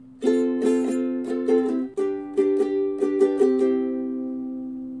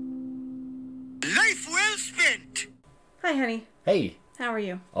honey. Hey. How are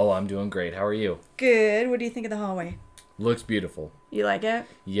you? Oh, I'm doing great. How are you? Good. What do you think of the hallway? Looks beautiful. You like it?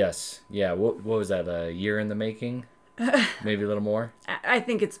 Yes. Yeah. What was that? A year in the making? Maybe a little more? I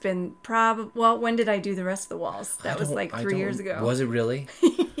think it's been well, when did I do the rest of the walls? That was like 3 years ago. Was it really?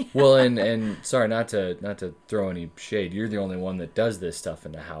 Yeah. Well, and sorry, not to throw any shade. You're the only one that does this stuff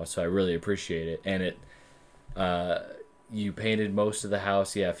in the house, so I really appreciate it. And you painted most of the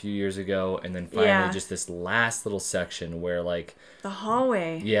house, a few years ago, and then finally just this last little section where like the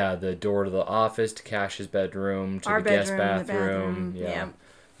hallway. Yeah, the door to the office, to Cash's bedroom, to our the guest bathroom. Yeah.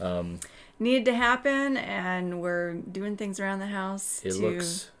 Needed to happen, and we're doing things around the house. It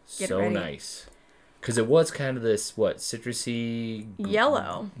looks get so it ready. nice. Because it was kind of this, citrusy...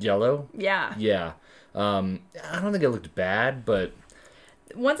 Yellow. Yellow? Yeah. Yeah. I don't think it looked bad, but...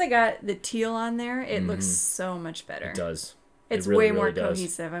 Once I got the teal on there, it looks so much better. It does. It's really, way more does.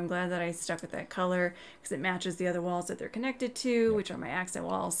 cohesive. I'm glad that I stuck with that color because it matches the other walls that they're connected to, which are my accent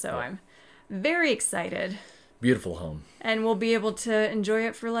walls. So I'm very excited. Beautiful home. And we'll be able to enjoy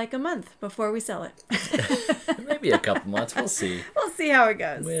it for like a month before we sell it. Maybe a couple months. We'll see. We'll see how it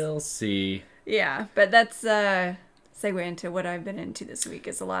goes. We'll see. Yeah, but that's segue into what I've been into this week.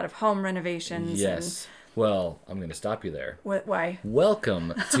 It's a lot of home renovations. Yes. Well, I'm going to stop you there. Why?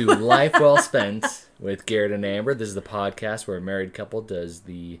 Welcome to Life Well Spent with Garrett and Amber. This is the podcast where a married couple does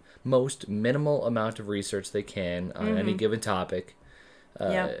the most minimal amount of research they can on any given topic.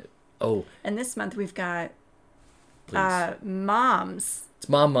 Oh. And this month we've got moms. It's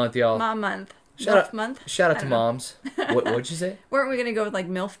Mom Month, y'all. Mom Month. Shout out to moms. What'd you say? Weren't we going to go with like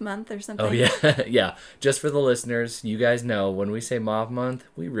MILF Month or something? Oh, yeah. Yeah. Just for the listeners, you guys know when we say Mom Month,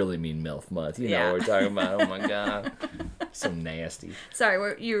 we really mean MILF Month. You know what we're talking about. Oh, my God. So nasty.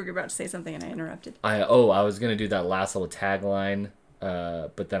 Sorry, you were about to say something and I interrupted. I was going to do that last little tagline,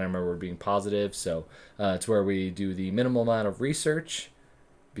 but then I remember being positive. So it's where we do the minimal amount of research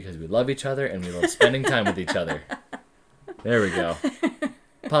because we love each other and we love spending time with each other. There we go.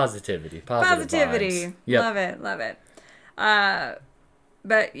 Positivity. Vibes. Yep. Love it.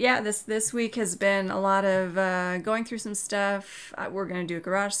 But yeah, this week has been a lot of going through some stuff. We're going to do a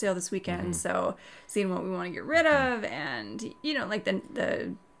garage sale this weekend, so seeing what we want to get rid of, and like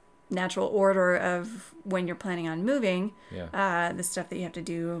the natural order of when you're planning on moving. Yeah. The stuff that you have to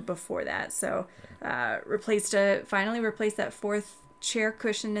do before that. So finally replaced that fourth chair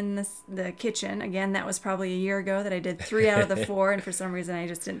cushion in the kitchen. Again, that was probably a year ago that I did 3 out of the 4, and for some reason I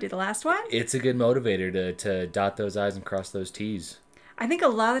just didn't do the last one. It's a good motivator to dot those I's and cross those T's. I think a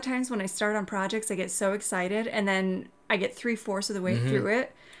lot of the times when I start on projects, I get so excited, and then I get 3/4 of the way through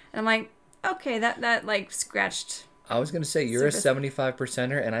it, and I'm like, okay, that like scratched. I was gonna say you're surface. A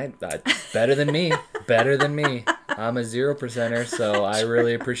 75%er, and I better than me. Better than me. I'm a 0%er, so I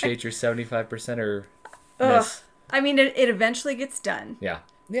really appreciate your 75%er. I mean, it eventually gets done. Yeah.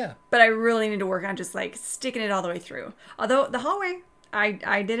 Yeah. But I really need to work on just like sticking it all the way through. Although the hallway,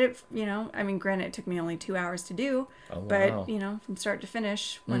 I did it, I mean, granted, it took me only 2 hours to do. Oh, but, wow. From start to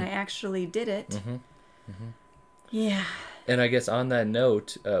finish, when I actually did it. Yeah. And I guess on that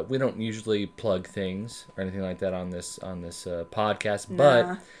note, we don't usually plug things or anything like that on this podcast. Nah.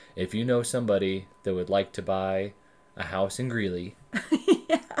 But if you know somebody that would like to buy a house in Greeley.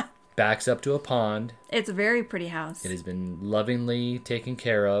 Backs up to a pond. It's a very pretty house. It has been lovingly taken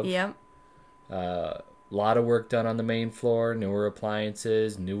care of. Yep. A lot of work done on the main floor. Newer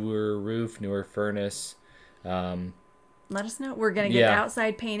appliances, newer roof, newer furnace. Let us know. We're going to get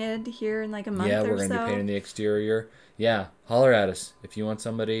outside painted here in like a month or so. Yeah, we're going to be painting the exterior. Yeah, holler at us. If you want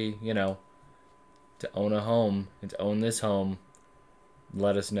somebody, to own a home and to own this home,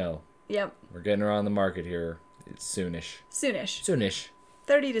 let us know. Yep. We're getting her on the market here. It's soonish.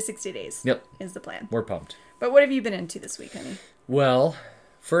 30 to 60 days is the plan. We're pumped. But what have you been into this week, honey? Well,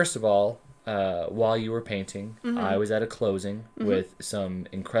 first of all, while you were painting, I was at a closing with some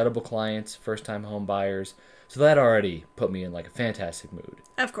incredible clients, first-time home buyers. So that already put me in like a fantastic mood.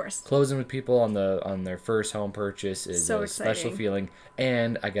 Of course. Closing with people on their first home purchase is so a exciting. Special feeling.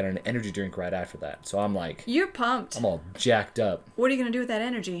 And I got an energy drink right after that. So I'm like... You're pumped. I'm all jacked up. What are you going to do with that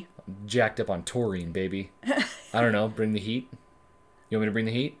energy? I'm jacked up on taurine, baby. I don't know. Bring the heat. You want me to bring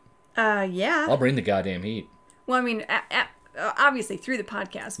the heat? Yeah. I'll bring the goddamn heat. Well, I mean, obviously through the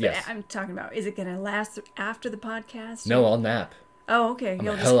podcast, but yes. I'm talking about, is it going to last after the podcast? No, I'll nap. Oh, okay.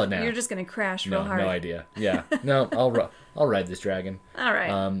 You're just going to crash real hard. No idea. Yeah. No, I'll ride this dragon. All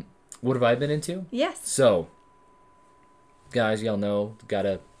right. What have I been into? Yes. So, guys, y'all know, got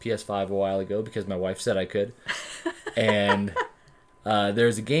a PS5 a while ago because my wife said I could. And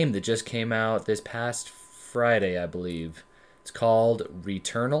there's a game that just came out this past Friday, I believe. It's called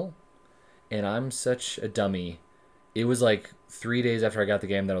Returnal, and I'm such a dummy it was like 3 days after I got the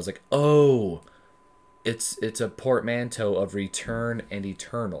game that I was like, oh, it's a portmanteau of Return and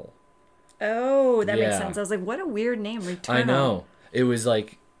Eternal. Oh, that makes Yeah. sense. I was like, what a weird name, Returnal. I know. It was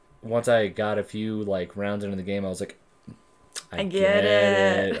like once I got a few like rounds into the game, I was like, I get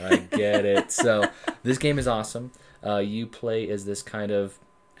it. I get it. So this game is awesome. You play as this kind of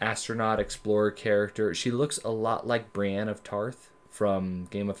astronaut explorer character. She looks a lot like Brienne of Tarth from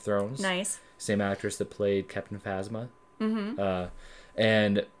Game of Thrones. Nice. Same actress that played Captain Phasma.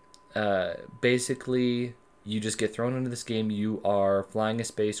 And basically, you just get thrown into this game. You are flying a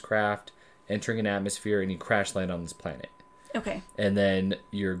spacecraft, entering an atmosphere, and you crash land on this planet. Okay. And then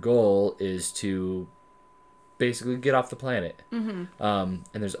your goal is to basically get off the planet. And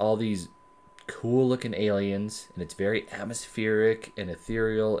there's all these cool looking aliens, and it's very atmospheric and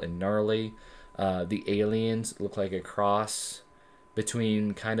ethereal and gnarly. The aliens look like a cross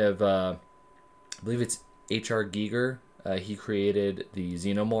between kind of, I believe it's H.R. Giger. He created the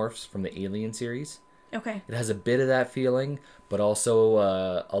Xenomorphs from the Alien series. Okay. It has a bit of that feeling, but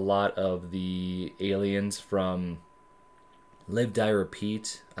also a lot of the aliens from Live, Die,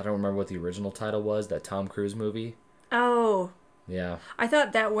 Repeat. I don't remember what the original title was, that Tom Cruise movie. Oh, Yeah. I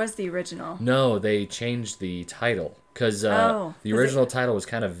thought that was the original. No, they changed the title because Oh, the is original title was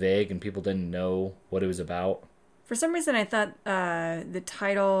kind of vague and people didn't know what it was about. For some reason, I thought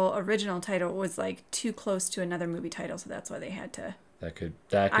the original title, was like too close to another movie title, so that's why they had to. That could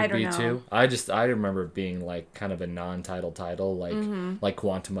I don't be know. too. I remember it being like kind of a non-title title, like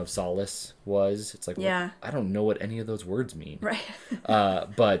Quantum of Solace was. It's like, Yeah. I don't know what any of those words mean. Right.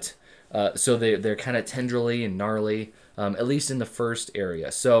 But so they're kind of tendrily and gnarly, at least in the first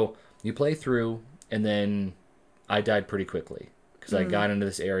area. So you play through, and then I died pretty quickly because I got into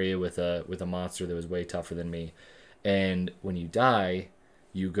this area with a monster that was way tougher than me. And when you die,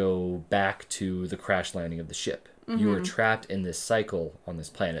 you go back to the crash landing of the ship. You are trapped in this cycle on this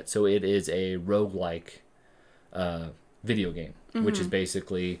planet. So it is a roguelike video game, which is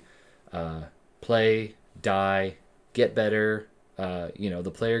basically play, die, get better.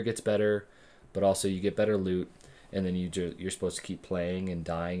 The player gets better, but also you get better loot, and then you're supposed to keep playing and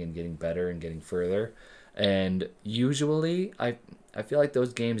dying and getting better and getting further. And usually, I feel like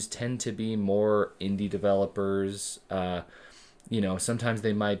those games tend to be more indie developers. Sometimes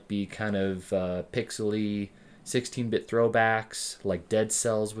they might be kind of pixely 16-bit throwbacks, like Dead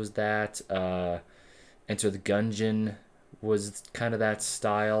Cells was that. Enter the Gungeon was kind of that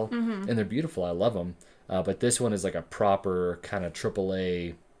style, and they're beautiful. I love them. But this one is like a proper kind of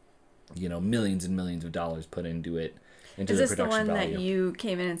AAA, millions and millions of dollars put into it, into Is the this the production one value. that you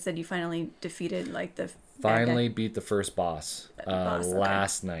came in and said you finally defeated, like the Finally bad beat the first boss, okay.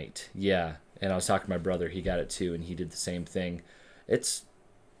 last night. Yeah, and I was talking to my brother. He got it too, and he did the same thing. It's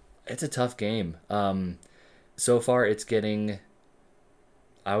a tough game. So far, it's getting,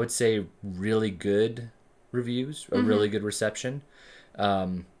 I would say, really good reviews, a really good reception.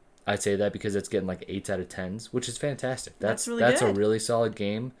 I'd say that because it's getting like 8s out of 10s, which is fantastic. That's really a good. really solid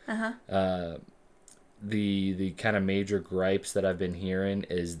game. Uh-huh. The kind of major gripes that I've been hearing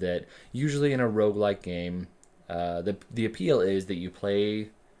is that usually in a roguelike game, the appeal is that you play,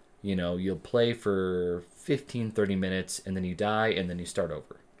 you'll play for 15-30 minutes and then you die and then you start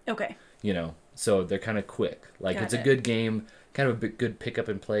over. Okay. So they're kind of quick. Like Got it's a it. good game, kind of a good pick up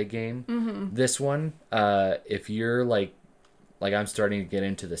and play game. This one, if you're like I'm starting to get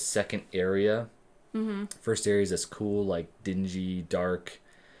into the second area. First area is this cool, like dingy, dark,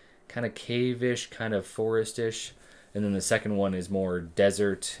 kind of cave-ish, kind of forest-ish, and then the second one is more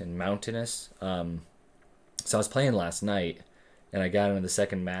desert and mountainous. So I was playing last night, and I got into the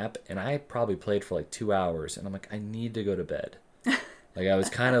second map, and I probably played for like 2 hours, and I'm like, I need to go to bed. Like I was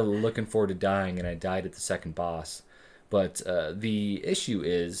kind of looking forward to dying, and I died at the second boss. But the issue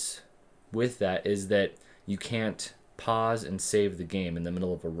is with that is that you can't pause and save the game in the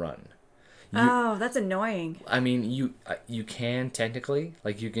middle of a run. Oh, that's annoying. I mean, you can technically,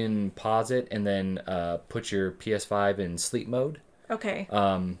 like you can pause it and then put your PS5 in sleep mode, Okay.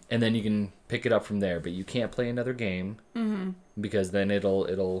 and then you can pick it up from there. But you can't play another game because then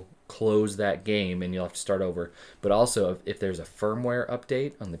it'll close that game and you'll have to start over. But also, if there's a firmware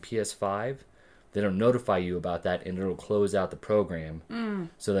update on the PS5, they don't notify you about that and it'll close out the program.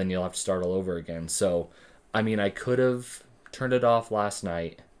 So then you'll have to start all over again. So, I mean, I could have turned it off last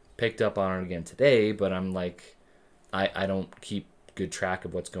night, picked up on it again today, but I'm like, I don't keep good track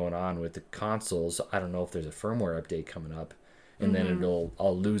of what's going on with the consoles. I don't know if there's a firmware update coming up, and then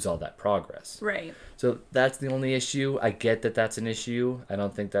I'll lose all that progress. Right. So that's the only issue. I get that that's an issue. I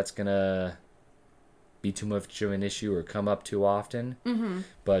don't think that's gonna be too much of an issue or come up too often.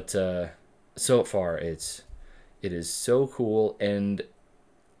 But so far, it's It is so cool, and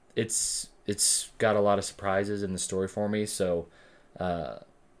it's got a lot of surprises in the story for me. So,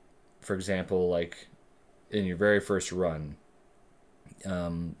 for example, like in your very first run,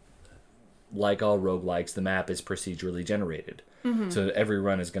 like all roguelikes, the map is procedurally generated. So every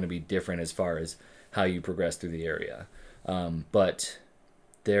run is going to be different as far as how you progress through the area. But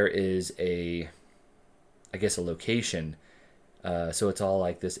there is a location. So it's all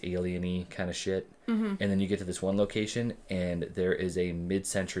like this alien-y kind of shit. And then you get to this one location, and there is a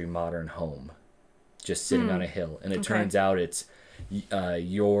mid-century modern home just sitting on a hill. And it turns out it's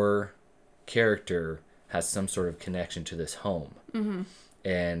your character has some sort of connection to this home.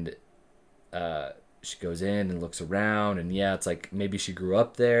 And she goes in and looks around, and yeah, it's like maybe she grew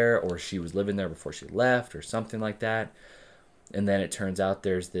up there, or she was living there before she left, or something like that. And then it turns out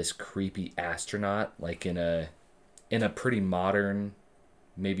there's this creepy astronaut, like in a pretty modern,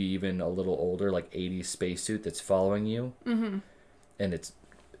 maybe even a little older, like 80s spacesuit that's following you. And it's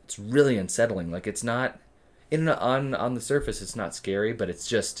really unsettling. Like, it's not on the surface, it's not scary, but it's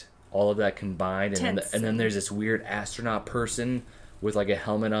just all of that combined. And then there's this weird astronaut person with like a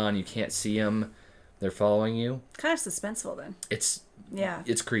helmet on. You can't see him. They're following you. Kind of suspenseful then.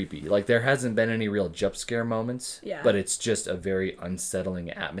 It's creepy. Like, there hasn't been any real jump scare moments. Yeah. But it's just a very unsettling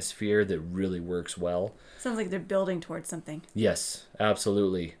atmosphere that really works well. Sounds like they're building towards something. Yes,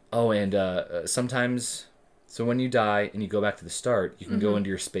 absolutely. Oh, and sometimes, so when you die and you go back to the start, you can go into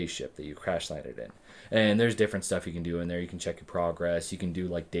your spaceship that you crash landed in. And there's different stuff you can do in there. You can check your progress. You can do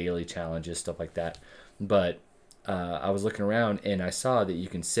like daily challenges, stuff like that. But I was looking around and I saw that you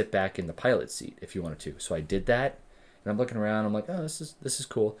can sit back in the pilot seat if you wanted to. So I did that, and I'm looking around. I'm like, oh, this is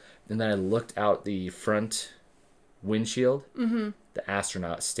cool. And then I looked out the front windshield. The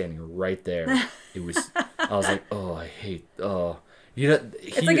astronaut standing right there. I was like, oh, I hate. Oh,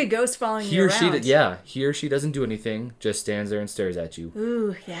 It's like a ghost following you around. He or she doesn't do anything. Just stands there and stares at you.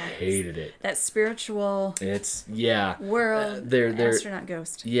 Ooh, yeah. Hated it. That spiritual. It's world. Astronaut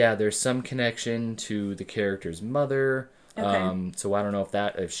ghost. Yeah, there's some connection to the character's mother. Okay. So I don't know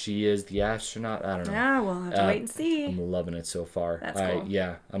if she is the astronaut. I don't know. Yeah, we'll have to wait and see. I'm loving it so far. That's cool.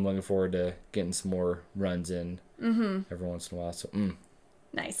 Yeah, I'm looking forward to getting some more runs in every once in a while. So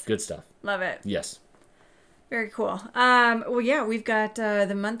nice. Good stuff. Love it. Yes. Very cool. Well, yeah, we've got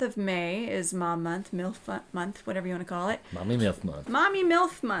the month of May is Mom Month, MILF Month, whatever you want to call it. Mommy MILF Month. Mommy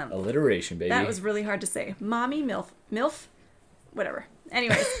MILF Month. Alliteration, baby. That was really hard to say. Mommy MILF, whatever.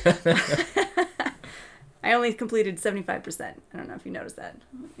 Anyways. I only completed 75%. I don't know if you noticed that.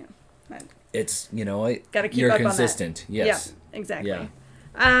 It's, gotta keep you're up consistent. On that. Yes. Yeah, exactly. Yeah.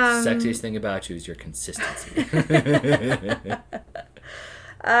 Sexiest thing about you is your consistency.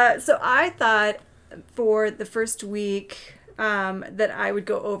 So I thought for the first week that I would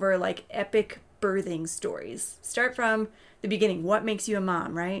go over like epic birthing stories. Start from the beginning. What makes you a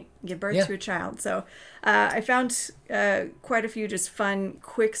mom, right? Give birth to a child. So I found quite a few just fun,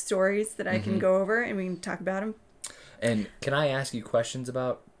 quick stories that I can go over, and we can talk about them. And can I ask you questions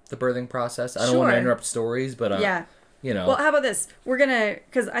about the birthing process? I don't want to interrupt stories, but yeah. Well, how about this? We're going to,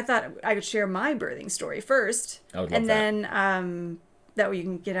 because I thought I would share my birthing story first. I would love that. And then that way you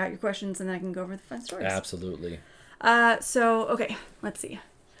can get out your questions, and then I can go over the fun stories. Absolutely. So, okay, let's see.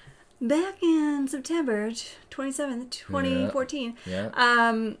 Back in September 27th, 2014.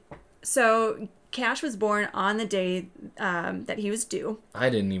 Yeah. So Cash was born on the day that he was due. I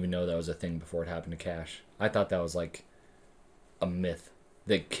didn't even know that was a thing before it happened to Cash. I thought that was like a myth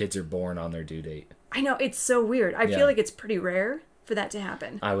that kids are born on their due date. I know, it's so weird. I feel like it's pretty rare for that to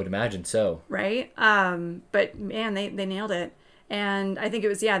happen. I would imagine so. Right? But man, they nailed it. And I think it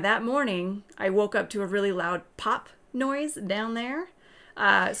was, that morning I woke up to a really loud pop noise down there.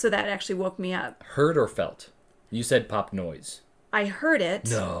 So that actually woke me up. Heard or felt? You said pop noise. I heard it.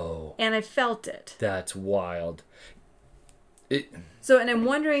 No. And I felt it. That's wild. And I'm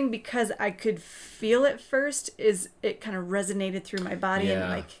wondering, because I could feel it first, is it kind of resonated through my body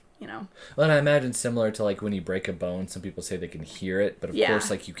and Well, and I imagine similar to like when you break a bone, some people say they can hear it, but of course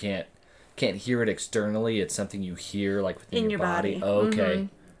like you can't hear it externally. It's something you hear like within your body. Oh, okay.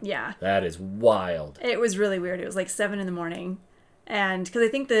 Mm-hmm. Yeah. That is wild. It was really weird. It was like 7 a.m. And because I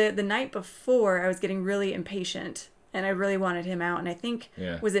think the night before I was getting really impatient and I really wanted him out. And I think,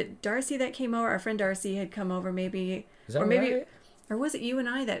 was it Darcy that came over? Our friend Darcy had come over maybe. Is that right? Or was it you and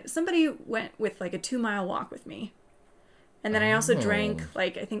I that somebody went with like a 2-mile walk with me? And then I also drank, Oh.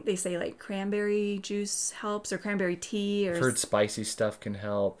 like, I think they say, like, cranberry juice helps or cranberry tea. Or I've heard spicy stuff can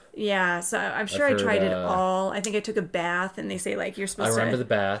help. Yeah, so I'm sure I I've tried heard, it all. I think I took a bath, and they say, like, you're I supposed remember to... the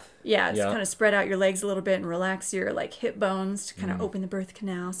bath. Yeah, it's Yeah. kind of spread out your legs a little bit and relax your, like, hip bones to Mm. kind of open the birth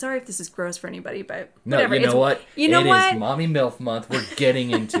canal. Sorry if this is gross for anybody, but No, whatever. you know what? You know It what? is Mommy MILF month. We're getting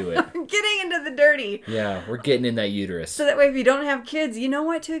into it. Getting into the dirty. Yeah, we're getting in that uterus. So that way, if you don't have kids, you know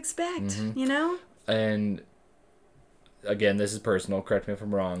what to expect, Mm-hmm. you know? And again, this is personal. Correct me if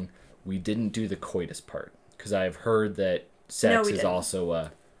I'm wrong. We didn't do the coitus part because I've heard that sex we is didn't. also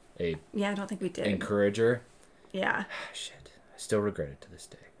a Yeah, I don't think we did. encourager. Yeah. Shit, I still regret it to this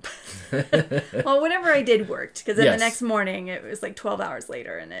day. Well, whatever I did worked, because then Yes. the next morning, it was like 12 hours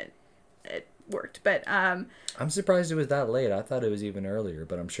later, and it worked. But, I'm surprised it was that late. I thought it was even earlier,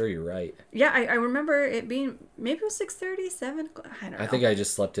 but I'm sure you're right. yeah, I remember it being, maybe it was 6:30, 7 o'clock, I don't know. I think I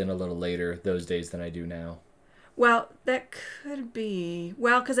just slept in a little later those days than I do now. Well, that could be.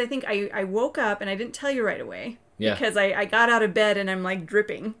 Well, because I think I woke up and I didn't tell you right away. Yeah. Because I got out of bed and I'm like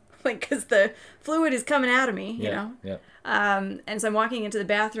dripping. Like, because the fluid is coming out of me, you know? Yeah. And so I'm walking into the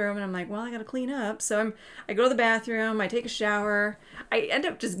bathroom and I'm like, well, I got to clean up. So I go to the bathroom, I take a shower. I end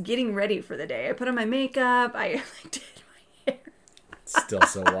up just getting ready for the day. I put on my makeup. I like, did my hair. Still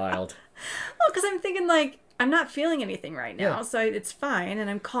so wild. Well, because I'm thinking, like, I'm not feeling anything right now. Yeah. So it's fine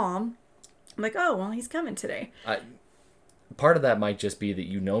and I'm calm. I'm like, oh, well, he's coming today. Part of that might just be that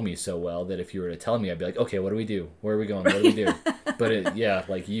you know me so well that if you were to tell me, I'd be like, okay, what do we do? Where are we going? What do we do? But yeah,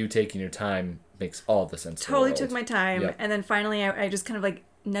 like you taking your time makes all the sense. Totally in the world. took my time. Yep. And then finally I just kind of like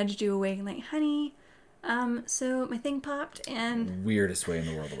nudged you awake and like, honey, so my thing popped and Weirdest way in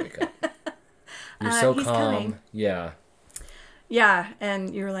the world to wake up. You're so he's calm. coming. Yeah. yeah.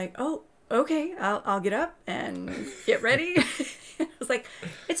 And you were like, oh, okay, I'll get up and get ready. I was like,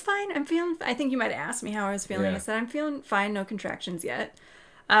 it's fine. I think you might have asked me how I was feeling. Yeah. I said, I'm feeling fine. No contractions yet.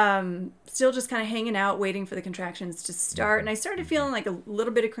 Still just kind of hanging out, waiting for the contractions to start. And I started feeling like a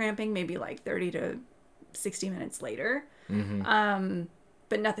little bit of cramping, maybe like 30 to 60 minutes later.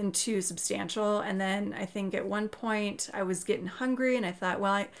 But nothing too substantial. And then I think at one point I was getting hungry and I thought,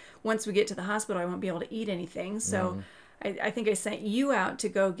 well, once we get to the hospital, I won't be able to eat anything. So I think I sent you out to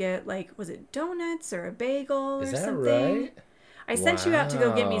go get, like, was it donuts or a bagel Is or that something? right? I sent you out to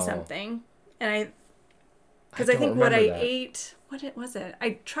go get me Wow. something. And because I don't think what I remember that. ate, was it?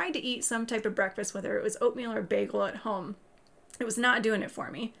 I tried to eat some type of breakfast, whether it was oatmeal or bagel at home. It was not doing it for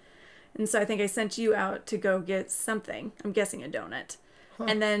me. And so I think I sent you out to go get something. I'm guessing a donut.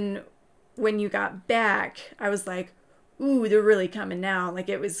 And then when you got back, I was like, ooh, they're really coming now. Like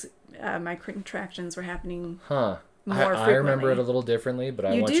it was, my contractions were happening. Huh. More I remember frequently. it a little differently, but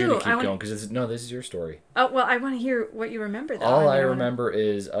I You want you do. to I keep want- going because this is your story. Oh, well, I want to hear what you remember, though. All I wanna- remember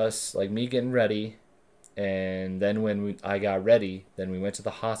is us, like me getting ready, and then when I got ready, then we went to the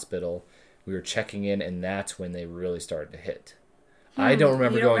hospital. We were checking in, and that's when they really started to hit. I don't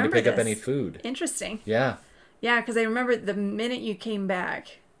remember you don't going remember to pick up this. any food. Interesting. Yeah. Yeah, because I remember the minute you came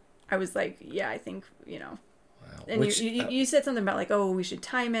back, I was like, yeah, I think, Wow. And Which, you said something about like, oh, we should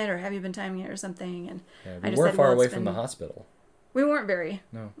time it, or have you been timing it or something? And yeah, I we just were said, far well, away it's from the been- hospital. We weren't very.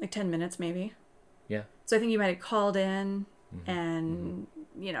 No. Like 10 minutes maybe. Yeah. So I think you might have called in Mm-hmm. and,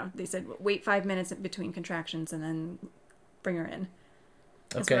 they said wait 5 minutes between contractions and then bring her in.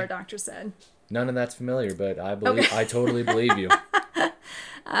 That's Okay. what our doctor said. None of that's familiar, but I totally believe you.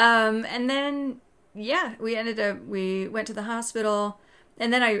 And then, yeah, we went to the hospital.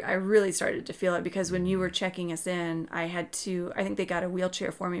 And then I really started to feel it because when you were checking us in, I think they got a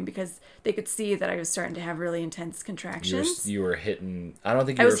wheelchair for me because they could see that I was starting to have really intense contractions. You were hitting. I don't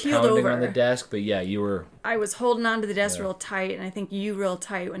think I you were was heeled pounding over. on the desk, but yeah, you were. I was holding on to the desk Yeah. real tight, and I think you real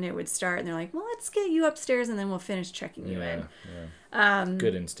tight when it would start. And they're like, well, let's get you upstairs, and then we'll finish checking you in. Yeah.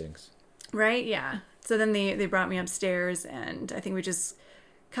 Good instincts. Right? Yeah. So then they brought me upstairs, and I think we just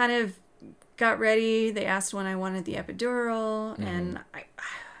kind of got ready. They asked when I wanted the epidural, and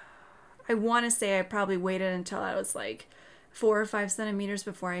I want to say I probably waited until I was like 4 or 5 centimeters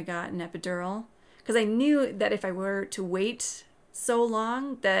before I got an epidural, because I knew that if I were to wait so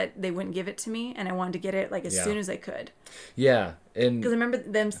long that they wouldn't give it to me, and I wanted to get it like as Yeah. soon as I could. Yeah, and Because I remember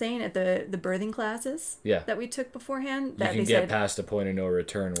them saying at the birthing classes Yeah. that we took beforehand you that can they get said, past a point of no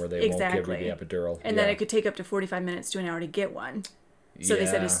return where they won't Exactly. give you the epidural. and then it could take up to 45 minutes to an hour to get one. So they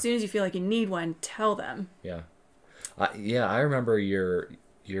said as soon as you feel like you need one, tell them. Yeah. I remember your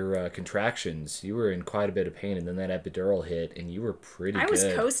contractions. You were in quite a bit of pain, and then that epidural hit, and you were pretty good. I was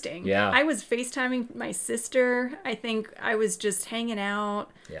coasting. Yeah. I was FaceTiming my sister. I think I was just hanging out.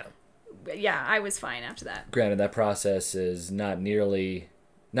 Yeah. Yeah, I was fine after that. Granted, that process is not nearly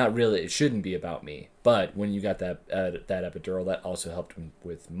not really, it shouldn't be about me. But when you got that epidural, that also helped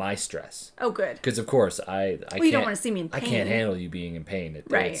with my stress. Oh, good. Because of course I can't. You don't want to see me in pain. I can't handle you being in pain.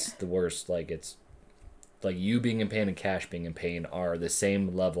 Right. It's the worst. Like it's like you being in pain and Cash being in pain are the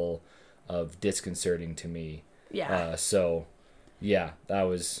same level of disconcerting to me. Yeah. So, yeah, I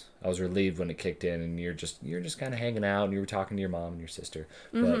was relieved when it kicked in, and you're just kind of hanging out, and you were talking to your mom and your sister.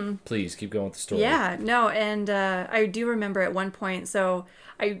 But please keep going with the story. Yeah, no, and I do remember at one point. So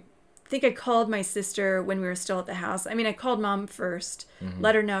I think I called my sister when we were still at the house. I mean, I called mom first,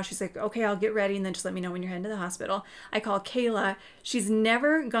 let her know. She's like, okay, I'll get ready, and then just let me know when you're heading to the hospital. I call Kayla. She's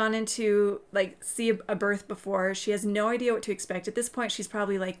never gone into, like, see a birth before. She has no idea what to expect. At this point, she's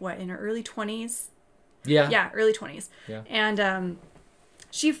probably, like, what, in her early 20s? Yeah, early 20s. Yeah. And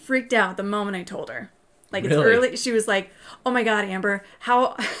she freaked out the moment I told her. Like, it's Really? early. She was like, oh, my God, Amber,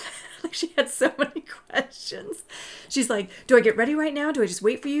 how... Like, she had so many questions. She's like, do I get ready right now? Do I just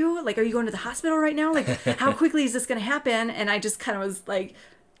wait for you? Like, are you going to the hospital right now? Like, how quickly is this going to happen? And I just kind of was like,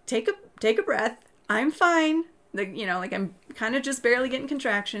 take a breath. I'm fine. Like, you know, like, I'm kind of just barely getting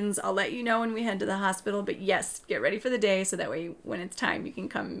contractions. I'll let you know when we head to the hospital. But yes, get ready for the day so that way when it's time, you can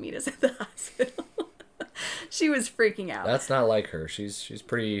come and meet us at the hospital. She was freaking out. That's not like her. She's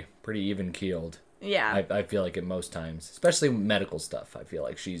pretty even keeled. Yeah. I feel like at most times, especially medical stuff. I feel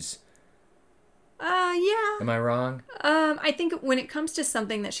like she's. Yeah. Am I wrong? I think when it comes to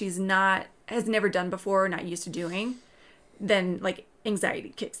something that she's has never done before or not used to doing, then, like, anxiety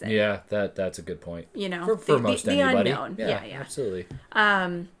kicks in. Yeah, that's a good point. You know, for most anybody. unknown. Yeah, Absolutely.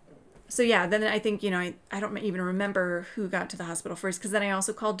 So yeah, then I think, you know, I don't even remember who got to the hospital first, because then I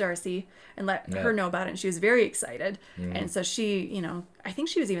also called Darcy and let her know about it, and she was very excited. And so she, you know, I think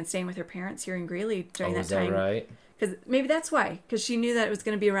she was even staying with her parents here in Greeley during that time. Is that right? Because maybe that's why, because she knew that it was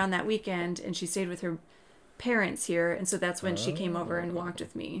going to be around that weekend, and she stayed with her parents here, and so that's when she came over and walked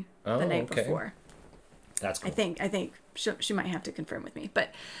with me the night before. That's cool. I think she might have to confirm with me,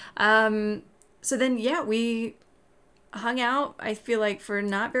 but so then yeah, we hung out, I feel like, for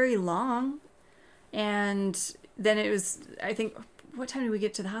not very long, and then it was, I think, what time did we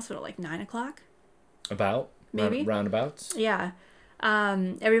get to the hospital? Like 9:00? About maybe roundabouts. Yeah.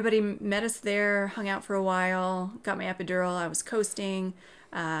 Everybody met us there, hung out for a while, got my epidural. I was coasting.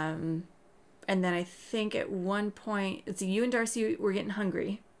 And then I think at one point, it's you and Darcy were getting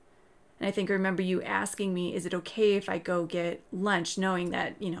hungry. And I think I remember you asking me, is it okay if I go get lunch, knowing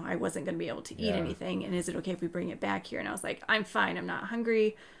that, you know, I wasn't going to be able to eat anything. And is it okay if we bring it back here? And I was like, I'm fine. I'm not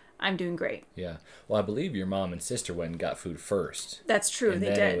hungry. I'm doing great. Yeah. Well, I believe your mom and sister went and got food first. That's true. And they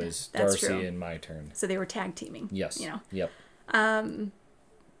then did. It was That's Darcy true. and my turn. So they were tag teaming. Yes. You know. Yep.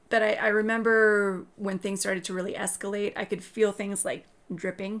 But I remember when things started to really escalate, I could feel things like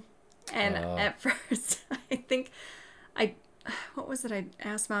dripping. And at first, I think what was it I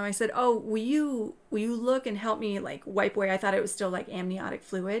asked Mom? I said, oh, will you look and help me, like, wipe away? I thought it was still, like, amniotic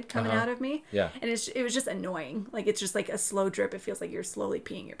fluid coming out of me. Yeah. And it was just annoying. Like, it's just like a slow drip. It feels like you're slowly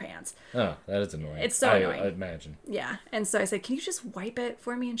peeing your pants. Oh, that is annoying. It's so annoying. I imagine. Yeah. And so I said, can you just wipe it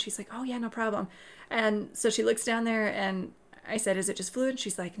for me? And she's like, oh, yeah, no problem. And so she looks down there, and I said, is it just fluid?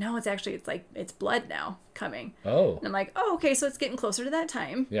 She's like, no, it's blood now coming. Oh. And I'm like, oh, okay, so it's getting closer to that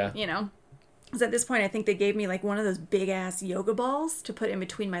time. Yeah. You know? Because at this point, I think they gave me, like, one of those big-ass yoga balls to put in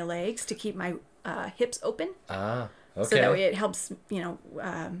between my legs to keep my hips open. Ah, okay. So that way it helps, you know,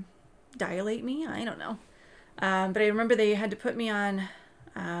 dilate me. I don't know. But I remember they had to put me on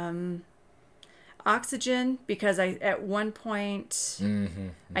oxygen because at one point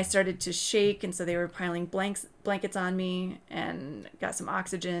I started to shake, and so they were piling blankets on me and got some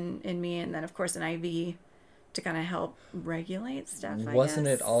oxygen in me, and then, of course, an IV to kind of help regulate stuff, I Wasn't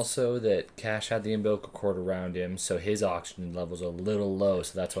guess. it also that Cash had the umbilical cord around him, so his oxygen levels a little low,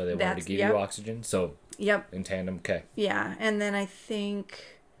 so that's why they wanted to give you oxygen? So, Yep. in tandem, okay. Yeah, and then I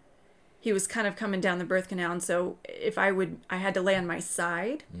think he was kind of coming down the birth canal, and so I had to lay on my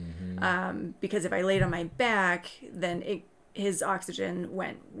side, because if I laid on my back, then his oxygen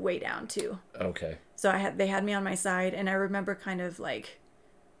went way down too. Okay. So they had me on my side, and I remember kind of like,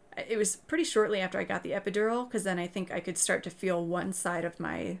 it was pretty shortly after I got the epidural, because then I think I could start to feel one side of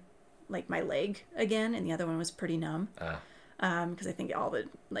my leg again, and the other one was pretty numb. Because I think all the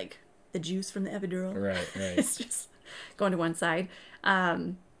juice from the epidural, Right. it's just going to one side.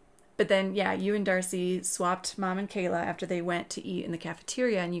 But then, yeah, you and Darcy swapped Mom and Kayla after they went to eat in the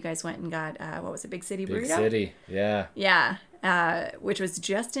cafeteria, and you guys went and got, what was it, Big City Burrito? Big City, yeah. Yeah, which was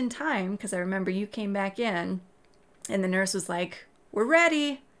just in time, because I remember you came back in, and the nurse was like, we're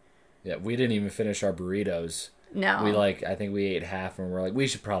ready. Yeah, we didn't even finish our burritos. No. I think we ate half, and we're like, we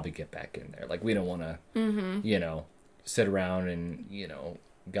should probably get back in there. Like, we don't want to, you know, sit around and, you know,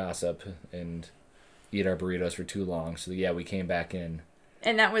 gossip and eat our burritos for too long. So yeah, we came back in.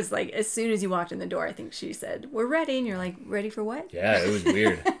 And that was like, as soon as you walked in the door, I think she said, "We're ready." And you're like, "Ready for what?" Yeah, it was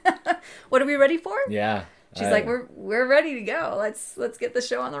weird. What are we ready for? Yeah. She's like, "We're ready to go. Let's get the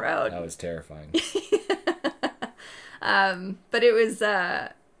show on the road." That was terrifying. But it was,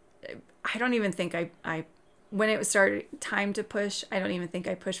 I don't even think I when it was started time to push, I don't even think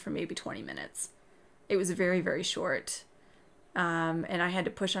I pushed for maybe 20 minutes. It was very, very short. And I had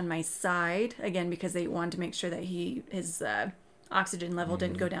to push on my side again because they wanted to make sure that his oxygen level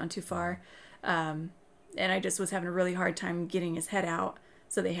didn't go down too far. And I just was having a really hard time getting his head out.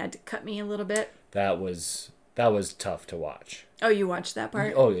 So they had to cut me a little bit. That was tough to watch. Oh, you watched that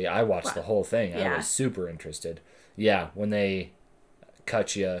part? Oh yeah, I watched the whole thing. Yeah. I was super interested. Yeah, when they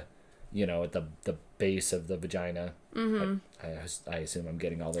cut you, at the base of the vagina. Mm-hmm. I assume I'm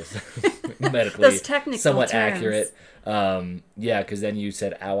getting all this medically Those technical somewhat terms. accurate. Yeah, because then you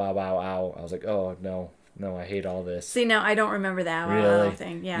said ow, ow, ow, ow. I was like, oh no, I hate all this. See, now I don't remember that Really?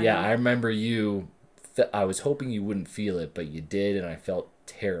 thing. Yeah. Yeah, no. I remember you. I was hoping you wouldn't feel it, but you did, and I felt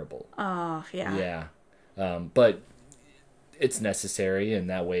terrible. Oh, yeah. Yeah. But it's necessary, and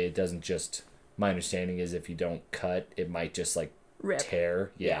that way it doesn't just... My understanding is if you don't cut, it might just, like, Rip.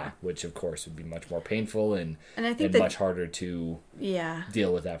 tear. Yeah. Yeah. Which, of course, would be much more painful and I think much harder to Yeah.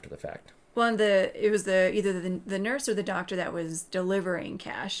 deal with after the fact. Well, and it was either the nurse or the doctor that was delivering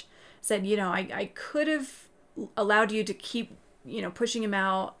Cash said, I could have allowed you to keep, pushing him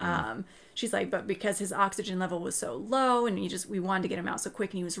out. She's like, but because his oxygen level was so low and we wanted to get him out so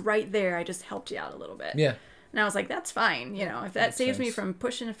quick and he was right there, I just helped you out a little bit. Yeah. And I was like, that's fine. If that saves me from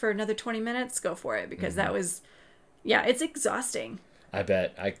pushing for another 20 minutes, go for it. Because that was, it's exhausting. I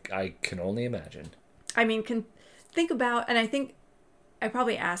bet. I can only imagine. I mean, think about, and I think I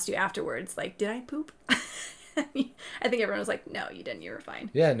probably asked you afterwards, like, did I poop? I think everyone was like, no, you didn't. You were fine.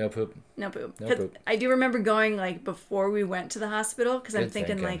 Yeah, no poop. No poop. No 'Cause poop. I do remember going, like, before we went to the hospital, because I'm Good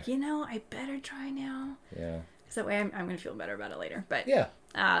thinking, thinking. like, I better try now. Yeah. Because that way I'm going to feel better about it later. But, Yeah.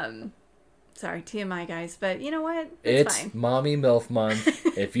 sorry, TMI, guys. But you know what? It's fine. Mommy MILF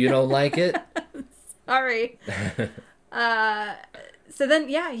Month. If you don't like it... Sorry. So then,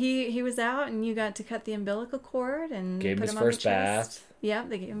 he was out, and you got to cut the umbilical cord and Gave him put his him on the first chest. bath. Yeah,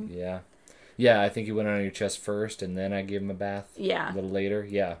 they gave him. Yeah. Yeah, I think he went on your chest first, and then I gave him a bath. Yeah. A little later.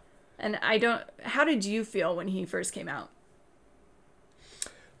 Yeah. And how did you feel when he first came out?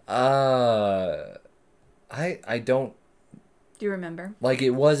 I don't... Do you remember? Like,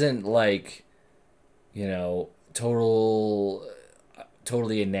 it wasn't like, totally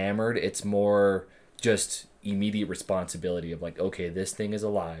enamored. It's more just immediate responsibility of like, okay, this thing is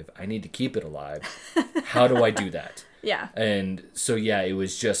alive. I need to keep it alive. How do I do that? Yeah. And so, yeah, it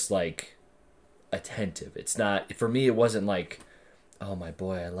was just like attentive. It's not, for me, it wasn't like, oh my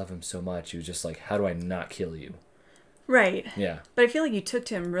boy, I love him so much. It was just like, how do I not kill you? Right. Yeah. But I feel like you took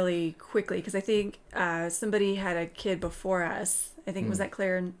to him really quickly because I think somebody had a kid before us. I think was that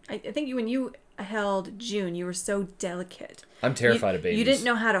Claire? And I think when you held June, you were so delicate. I'm terrified of babies. You didn't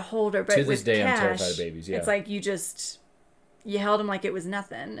know how to hold her. But To this with day, Cash, I'm terrified of babies, yeah. It's like you held him like it was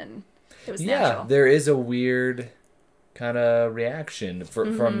nothing, and it was Yeah, natural. there is a weird kind of reaction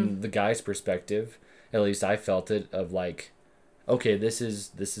from the guy's perspective. At least I felt it of like, okay, this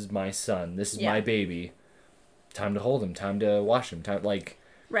is my son. This is my baby. Time to hold him. Time to wash him. Time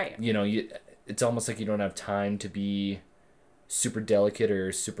Right. It's almost like you don't have time to be super delicate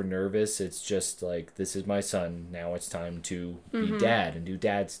or super nervous. It's just like, this is my son. Now it's time to be dad and do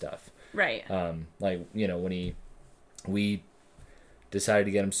dad stuff. Right. When we decided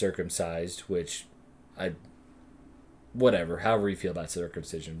to get him circumcised, which however you feel about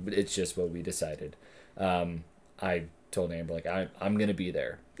circumcision, but it's just what we decided. I told Amber, like, I'm going to be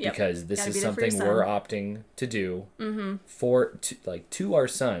there because this is something we're opting to do to our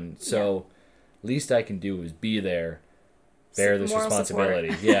son. So least I can do is be there, bear this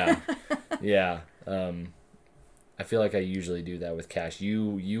responsibility. Yeah. Yeah. I feel like I usually do that with Cash.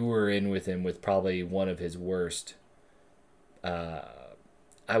 You were in with him with probably one of his worst,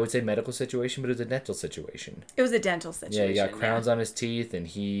 I would say medical situation, but it was a dental situation. It was a dental situation. Yeah, he got crowns on his teeth, and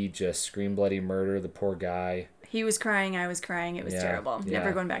he just screamed bloody murder, the poor guy. He was crying, I was crying. It was terrible. Yeah.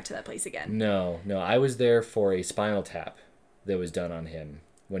 Never going back to that place again. No. I was there for a spinal tap that was done on him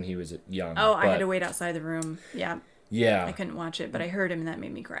when he was young. Oh, I had to wait outside the room. Yeah. Yeah. I couldn't watch it, but I heard him, and that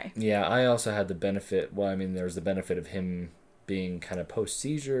made me cry. Yeah, I also had the benefit, there was the benefit of him being kind of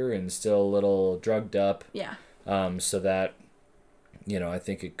post-seizure and still a little drugged up. Yeah. So that, I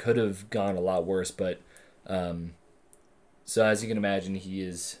think it could have gone a lot worse, but, so as you can imagine,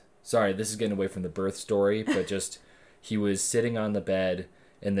 this is getting away from the birth story, but just, he was sitting on the bed,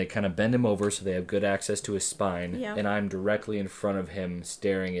 and they kind of bend him over so they have good access to his spine. Yeah. And I'm directly in front of him,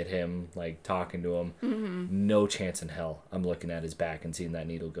 staring at him, like talking to him. Mm-hmm. No chance in hell I'm looking at his back and seeing that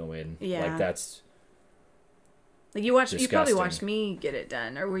needle go in. Yeah. Like that's Like you probably disgusting. watched me get it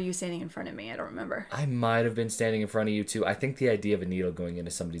done, or were you standing in front of me? I don't remember. I might have been standing in front of you too. I think the idea of a needle going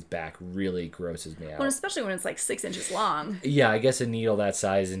into somebody's back really grosses me out. Well, especially when it's like 6 inches long. Yeah, I guess a needle that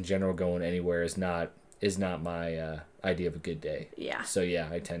size in general going anywhere is not my idea of a good day. Yeah. So yeah,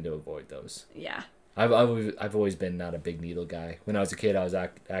 I tend to avoid those. Yeah. I've always been not a big needle guy. When I was a kid, I was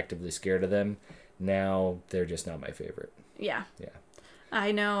actively scared of them. Now they're just not my favorite. Yeah. Yeah.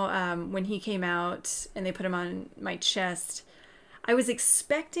 I know when he came out and they put him on my chest, I was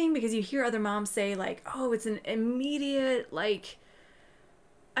expecting, because you hear other moms say like, oh, it's an immediate like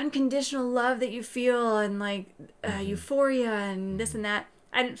unconditional love that you feel and like euphoria and this and that.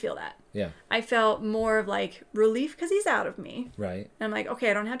 I didn't feel that. Yeah. I felt more of like relief because he's out of me. Right. And I'm like, okay,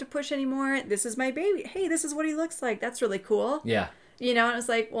 I don't have to push anymore. This is my baby. Hey, this is what he looks like. That's really cool. Yeah. You know, and it was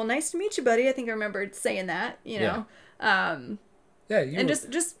like, well, nice to meet you, buddy. I think I remembered saying that, you know. Yeah. And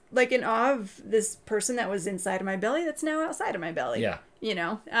just like in awe of this person that was inside of my belly that's now outside of my belly. Yeah. You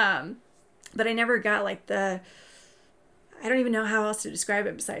know? But I never got like I don't even know how else to describe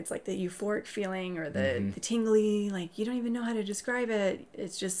it besides like the euphoric feeling or the tingly, like you don't even know how to describe it.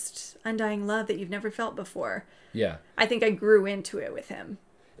 It's just undying love that you've never felt before. Yeah. I think I grew into it with him.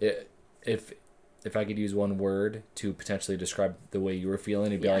 If I could use one word to potentially describe the way you were feeling,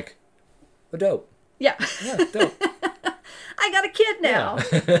 it'd be like, dope. Yeah. Yeah, dope. I got a kid now.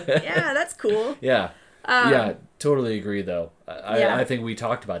 Yeah, that's cool. Yeah. Yeah, totally agree though. Yeah. I think we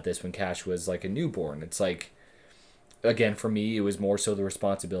talked about this when Cash was like a newborn. It's like, again, for me, it was more so the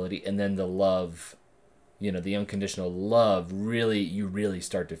responsibility and then the love, you know, the unconditional love. You really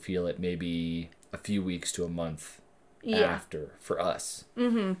start to feel it maybe a few weeks to a month after for us.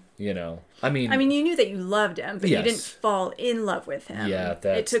 Mm-hmm. You know, I mean, you knew that you loved him, but yes. you didn't fall in love with him. Yeah,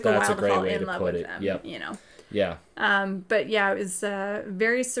 it took a while to great fall way in to love put with it. him. Yep. You know. Yeah. But yeah, it was a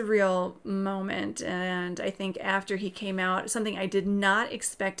very surreal moment, and I think after he came out, something I did not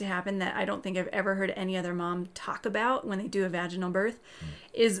expect to happen that I don't think I've ever heard any other mom talk about when they do a vaginal birth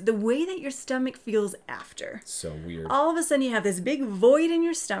is the way that your stomach feels after. So weird. All of a sudden you have this big void in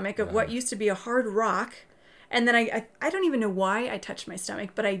your stomach of what used to be a hard rock. And then I don't even know why I touched my stomach,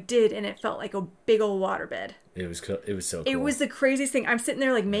 but I did, and it felt like a big old waterbed. It was so cool. It was the craziest thing. I'm sitting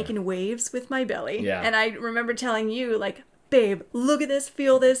there like making waves with my belly. Yeah. And I remember telling you like, babe, look at this,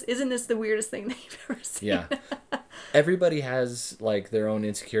 feel this. Isn't this the weirdest thing that you've ever seen? Yeah. Everybody has like their own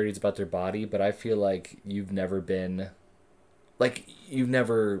insecurities about their body, but I feel like you've never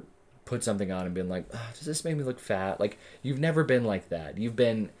put something on and been like, oh, does this make me look fat? Like you've never been like that. You've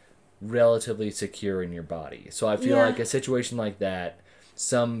been relatively secure in your body. So I feel like a situation like that,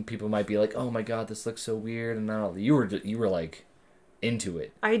 some people might be like, oh my God, this looks so weird. And now you were like into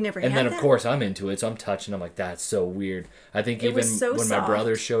it. I had never had And then of that. course I'm into it. So I'm touching. I'm like, that's so weird. I think It even was so when my soft.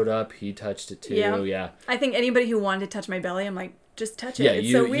 brother showed up, he touched it too. Yeah. I think anybody who wanted to touch my belly, I'm like, just touch it. Yeah.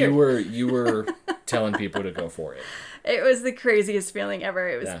 It's so weird. You were telling people to go for it. It was the craziest feeling ever.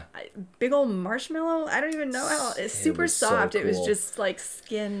 It was Yeah. big old marshmallow. I don't even know how. It's super was so soft. It was cool. just like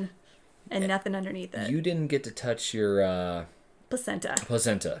skin and nothing underneath it. You didn't get to touch your Placenta.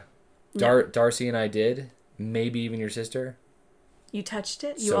 placenta. No. Darcy and I did. Maybe even your sister. You touched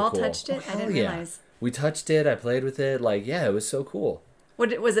it? You So all cool. touched it? Oh, I hell didn't yeah. realize. We touched it. I played with it. Like, yeah, it was so cool.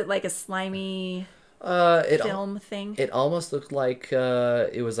 Was it like a slimy It film thing? It almost looked like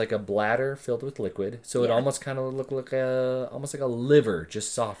it was like a bladder filled with liquid. So it Yeah. almost kind of looked like almost like a liver,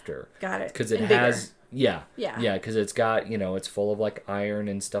 just softer. Got it. Because it And has, bigger. yeah, Yeah. because it's got, it's full of like iron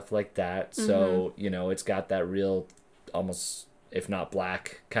and stuff like that. So it's got that real, almost if not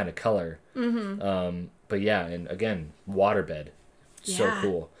black kind of color. But yeah, and again, waterbed, so Yeah.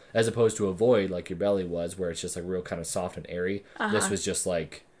 cool. As opposed to a void like your belly was, where it's just like real kind of soft and airy. This was just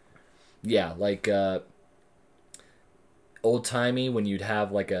like, yeah, like old timey when you'd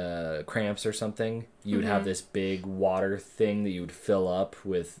have like a cramps or something, you'd have this big water thing that you would fill up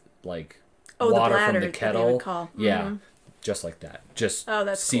with like Oh, water the bladder from the that they kettle. would call. Yeah, just like that, just Oh,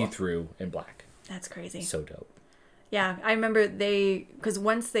 that's cool. see through and black. That's crazy. So dope. Yeah, I remember because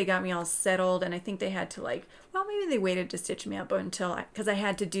once they got me all settled, and I think they had to maybe they waited to stitch me up until, because I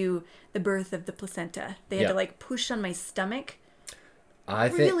had to do the birth of the placenta. They had to push on my stomach I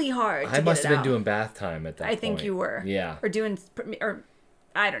think really hard to I get must it have been out. doing bath time at that point. I think you were. Yeah. Or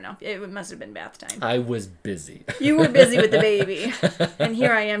I don't know. It must have been bath time. I was busy. You were busy with the baby. And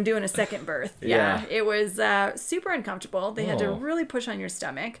here I am doing a second birth. Yeah. It was super uncomfortable. They had to Oh. really push on your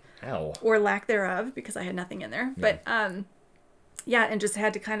stomach. Ow. Or lack thereof, because I had nothing in there. But yeah, and just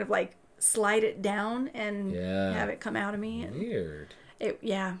had to kind of like slide it down and Yeah. have it come out of me. And Weird.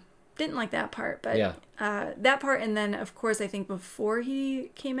 yeah, didn't like that part, but Yeah. that part. And then, of course, I think before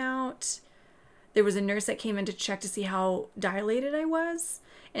he came out, there was a nurse that came in to check to see how dilated I was.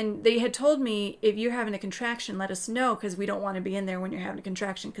 And they had told me, if you're having a contraction, let us know, because we don't want to be in there when you're having a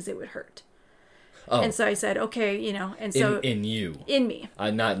contraction because it would hurt. Oh. And so I said, okay, you know, and so In you. in me.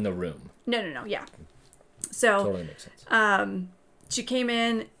 Not in the room. No, yeah. So Totally makes sense. she came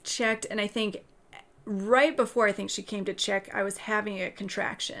in, checked, and I think right before I think she came to check, I was having a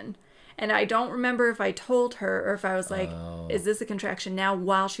contraction. And I don't remember if I told her or if I was like, is this a contraction now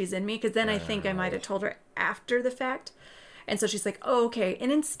while she's in me? Because then I think I might have told her after the fact. And so she's like, oh, okay.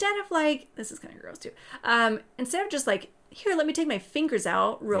 And instead of like, this is kind of gross too. Instead of just like, here, let me take my fingers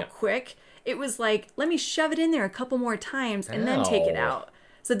out real quick. It was like, let me shove it in there a couple more times and then take it Ow. out.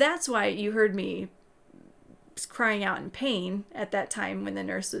 So that's why you heard me crying out in pain at that time when the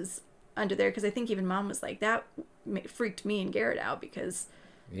nurse was under there. Because I think even Mom was like, that freaked me and Garrett out because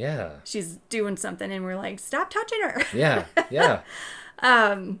Yeah. she's doing something and we're like, stop touching her. Yeah. Yeah.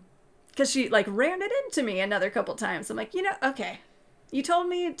 Because she like rammed it into me another couple times. I'm like, okay, you told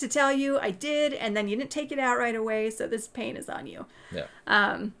me to tell you, I did, and then you didn't take it out right away, so this pain is on you.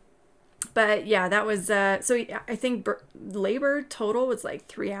 Yeah. But yeah, that was so I think labor total was like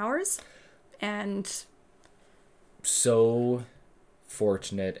 3 hours, and So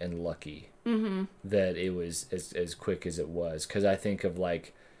fortunate and lucky that it was as quick as it was, because I think of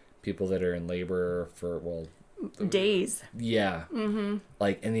like people that are in labor for days. Yeah.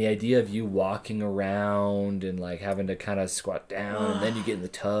 Like, and the idea of you walking around and like having to kind of squat down and then you get in the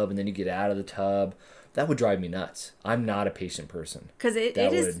tub and then you get out of the tub, that would drive me nuts. I'm not a patient person. Because it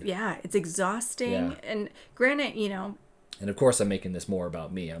That is, would- yeah, it's exhausting. Yeah. And granted, And of course I'm making this more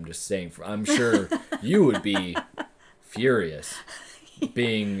about me. I'm just saying, I'm sure you would be furious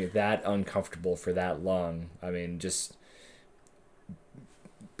being that uncomfortable for that long. I mean, just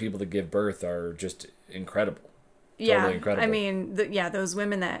people that give birth are just incredible. yeah, Totally incredible. I mean, those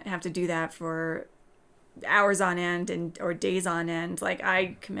women that have to do that for hours on end or days on end, like,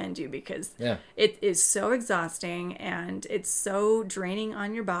 I commend you, because Yeah. it is so exhausting and it's so draining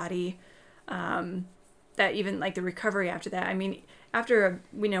on your body, that even like the recovery after that, I mean, after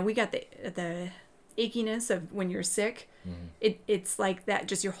we got the achiness of when you're sick, it's like that,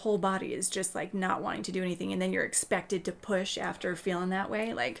 just your whole body is just like not wanting to do anything, and then you're expected to push after feeling that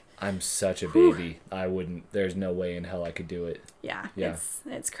way. Like, I'm such a baby. I wouldn't. There's no way in hell I could do it. yeah. Yeah.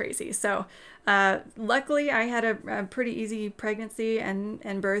 It's crazy. So luckily I had a pretty easy pregnancy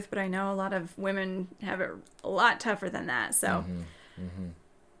and birth, but I know a lot of women have it a lot tougher than that. So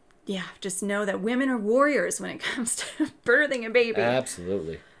yeah, just know that women are warriors when it comes to birthing a baby.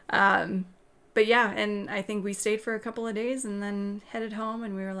 Absolutely. But yeah, and I think we stayed for a couple of days and then headed home,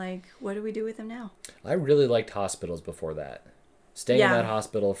 and we were like, what do we do with him now? I really liked hospitals before that. Staying Yeah. in that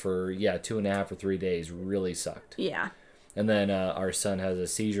hospital for 2.5 or 3 days really sucked. Yeah. And then our son has a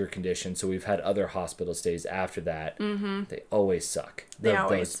seizure condition, so we've had other hospital stays after that. They always suck. They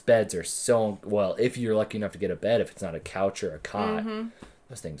always. Those beds are so, well, if you're lucky enough to get a bed, if it's not a couch or a cot,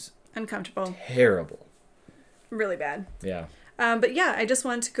 those things Uncomfortable. terrible. Really bad. Yeah. But yeah, I just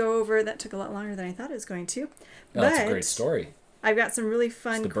wanted to go over, that took a lot longer than I thought it was going to. No, that's a great story. I've got some really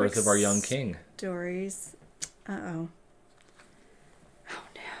fun It's the birth of our young king. stories. Uh-oh. Oh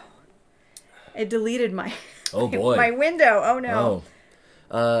no. It deleted my Oh boy. my window. Oh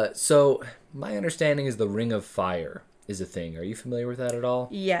no. So my understanding is the Ring of Fire is a thing. Are you familiar with that at all?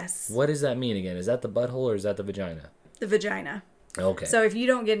 Yes. What does that mean again? Is that the butthole or is that the vagina? The vagina. Okay. So if you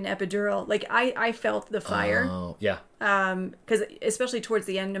don't get an epidural, like I felt the fire. Oh, yeah. Because especially towards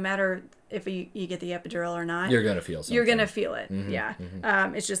the end, no matter if you get the epidural or not, You're going to feel something. you're gonna feel it. Yeah.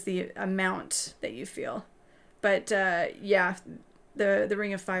 It's just the amount that you feel. But yeah, the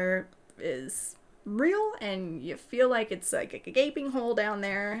Ring of Fire is real, and you feel like it's like a gaping hole down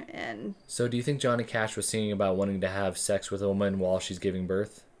there. And So do you think Johnny Cash was singing about wanting to have sex with a woman while she's giving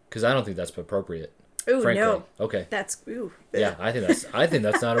birth? Because I don't think that's appropriate. ooh, Frankly. no, Okay. that's ooh. Yeah, I think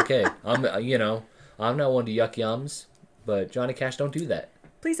that's not okay. I'm not one to yuck yums, but Johnny Cash, don't do that.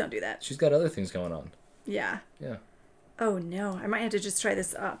 Please don't do that. She's got other things going on. Yeah. Yeah. Oh no, I might have to just try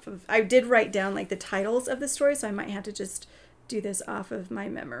this off of. I did write down like the titles of the story, so I might have to just do this off of my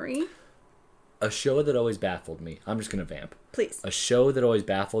memory. A show that always baffled me. I'm just gonna vamp. Please. A show that always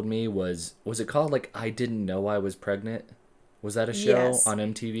baffled me was it called like I Didn't Know I Was Pregnant? Was that a show Yes. on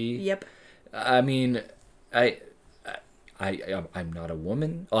MTV? Yep. I mean, I'm not a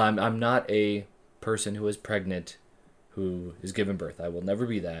woman. Oh, I'm not a person who is pregnant, who is given birth. I will never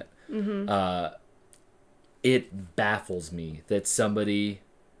be that. it baffles me that somebody.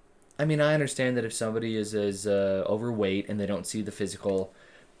 I mean, I understand that if somebody is overweight and they don't see the physical,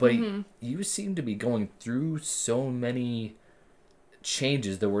 but you seem to be going through so many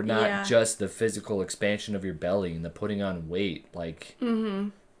changes that were not just the physical expansion of your belly and the putting on weight. Like, I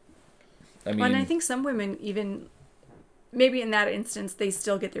mean, Well, and I think some women even, maybe in that instance, they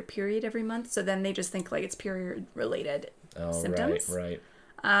still get their period every month, so then they just think like it's period related symptoms. Right.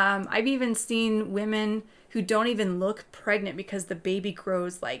 I've even seen women who don't even look pregnant because the baby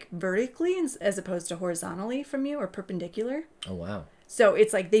grows like vertically as opposed to horizontally from you or perpendicular. Oh, wow. So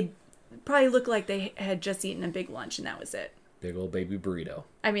it's like they probably look like they had just eaten a big lunch and that was it. Big old baby burrito.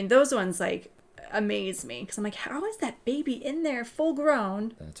 I mean, those ones like amaze me because I'm like, how is that baby in there full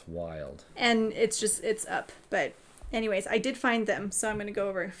grown? That's wild. And it's up. But anyways, I did find them, so I'm going to go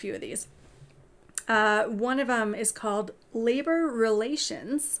over a few of these. One of them is called Labor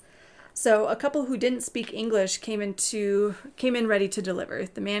Relations. So a couple who didn't speak English came in ready to deliver.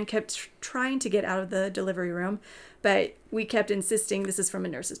 The man kept trying to get out of the delivery room, but we kept insisting, this is from a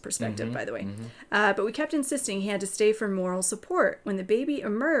nurse's perspective, by the way, but we kept insisting he had to stay for moral support. When the baby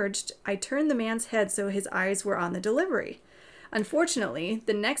emerged, I turned the man's head so his eyes were on the delivery. Unfortunately,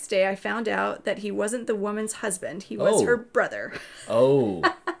 the next day I found out that he wasn't the woman's husband. He was her brother. Oh.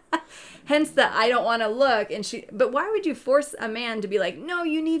 Hence the I don't want to look. But why would you force a man to be like, no,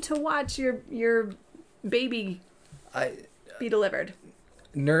 you need to watch your baby be delivered?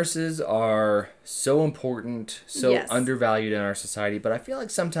 Nurses are so important, so undervalued in our society, but I feel like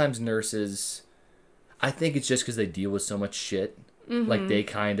sometimes nurses, I think it's just because they deal with so much shit. Like they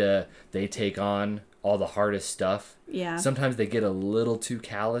take on all the hardest stuff. Yeah. Sometimes they get a little too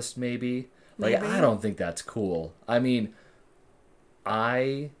calloused, maybe. Like, I don't think that's cool. I mean,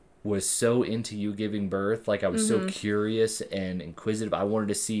 I was so into you giving birth. Like, I was so curious and inquisitive. I wanted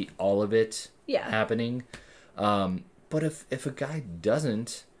to see all of it happening. But if a guy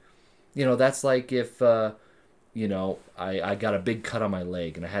doesn't, that's like if, I got a big cut on my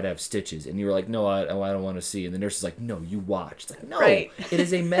leg and I had to have stitches. And you were like, no, I don't want to see. And the nurse is like, no, you watch. It's like, no, it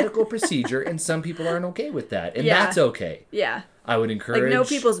is a medical procedure. And some people aren't okay with that. And that's okay. Yeah. I would encourage... Like, no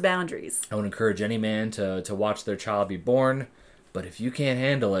people's boundaries. I would encourage any man to watch their child be born. But if you can't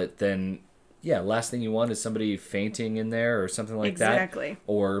handle it, then, last thing you want is somebody fainting in there or something like that. Exactly.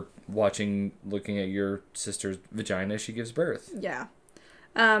 Or looking at your sister's vagina as she gives birth. Yeah.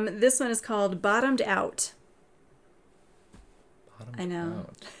 This one is called Bottomed Out. I know.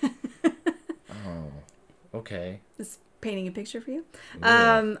 Oh, okay. It's painting a picture for you.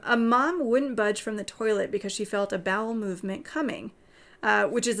 Yeah. A mom wouldn't budge from the toilet because she felt a bowel movement coming,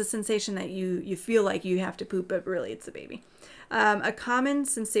 which is a sensation that you feel like you have to poop, but really it's the baby. A common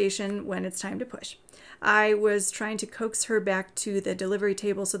sensation when it's time to push. I was trying to coax her back to the delivery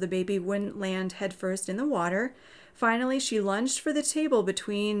table so the baby wouldn't land headfirst in the water. Finally, she lunged for the table but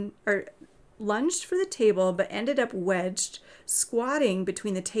ended up wedged, squatting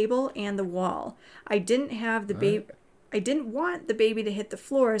between the table and the wall. I didn't want the baby to hit the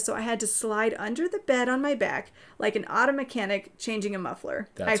floor, so I had to slide under the bed on my back like an auto mechanic changing a muffler.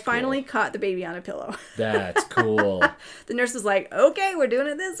 I finally caught the baby on a pillow. That's cool. The nurse was like, okay, we're doing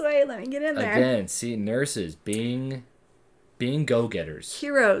it this way. Let me get in there. Again, see, nurses being go-getters.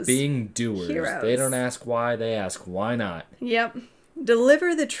 Heroes. Being doers. Heroes. They don't ask why, they ask why not. Yep.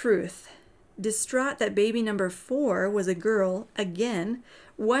 Deliver the truth. Distraught that baby number 4 was a girl, again,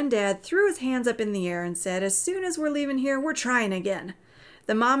 one dad threw his hands up in the air and said, as soon as we're leaving here, we're trying again.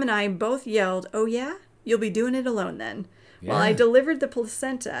 The mom and I both yelled, oh yeah? You'll be doing it alone then. Yeah. While I delivered the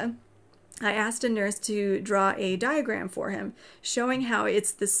placenta, I asked a nurse to draw a diagram for him, showing how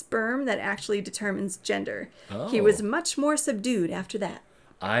it's the sperm that actually determines gender. Oh. He was much more subdued after that.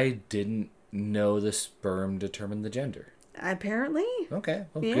 I didn't know the sperm determined the gender. Apparently. Okay,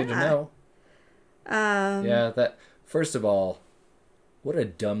 well, good to know. That first of all, what a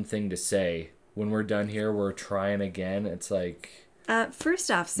dumb thing to say. When we're done here, we're trying again. It's like... first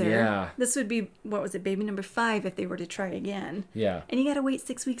off, sir, this would be, what was it, baby number 5 if they were to try again. Yeah. And you gotta wait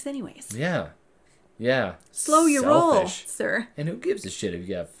 6 weeks anyways. Yeah. Yeah. Slow your roll, sir. And who gives a shit if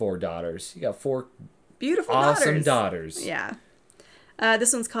you got 4 daughters? You got 4 beautiful awesome daughters. Yeah.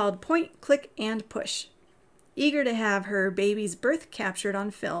 This one's called Point, Click, and Push. Eager to have her baby's birth captured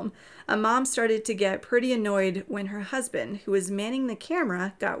on film, a mom started to get pretty annoyed when her husband, who was manning the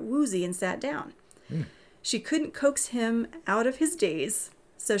camera, got woozy and sat down. She couldn't coax him out of his daze,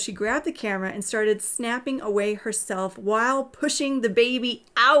 so she grabbed the camera and started snapping away herself while pushing the baby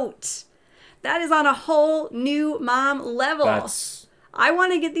out. That is on a whole new mom level. I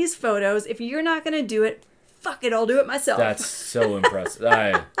want to get these photos. If you're not going to do it, fuck it, I'll do it myself. That's so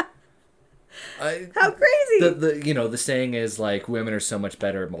impressive. How crazy! The saying is like women are so much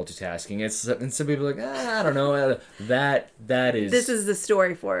better at multitasking. And some people are like, I don't know. That is. This is the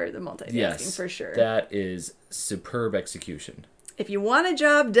story for the multitasking, yes, for sure. That is superb execution. If you want a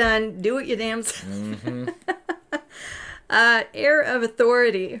job done, do it you damn self. Mm-hmm. Air of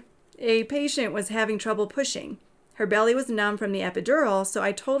authority. A patient was having trouble pushing. Her belly was numb from the epidural, so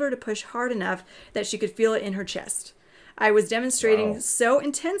I told her to push hard enough that she could feel it in her chest. I was demonstrating so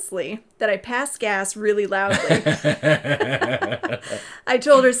intensely that I passed gas really loudly. I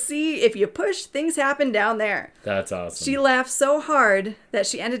told her, see, if you push, things happen down there. That's awesome. She laughed so hard that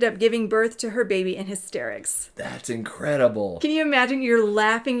she ended up giving birth to her baby in hysterics. That's incredible. Can you imagine you're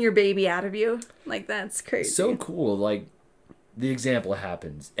laughing your baby out of you? Like, that's crazy. So cool. Like, the example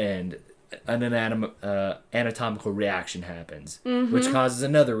happens, and an anatomical reaction happens, which causes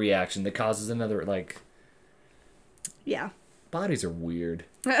another reaction that causes another, like... Yeah. Bodies are weird.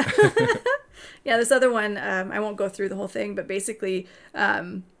 Yeah, this other one, I won't go through the whole thing, but basically,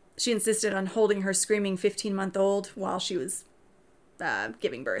 she insisted on holding her screaming 15-month-old while she was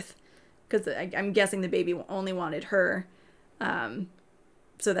giving birth. Because I'm guessing the baby only wanted her.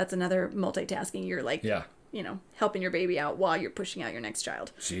 So that's another multitasking. You're like, helping your baby out while you're pushing out your next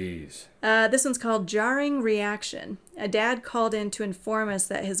child. Jeez. This one's called Jarring Reaction. A dad called in to inform us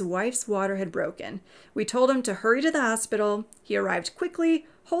that his wife's water had broken. We told him to hurry to the hospital. He arrived quickly,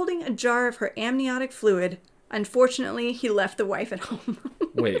 holding a jar of her amniotic fluid. Unfortunately, he left the wife at home.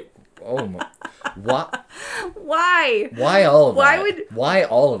 Wait. Oh my. What? Why? Why all of that? Why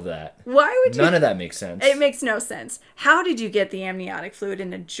all of that? Why would you? None of that makes sense. It makes no sense. How did you get the amniotic fluid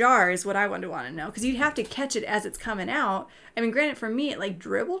in a jar is what I want to know. Because you'd have to catch it as it's coming out. I mean, granted, for me, it like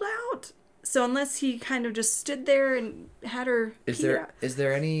dribbled out. So unless he kind of just stood there and had her Is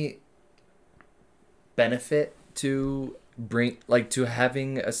there any benefit to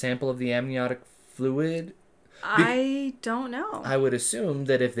having a sample of the amniotic fluid? I don't know. I would assume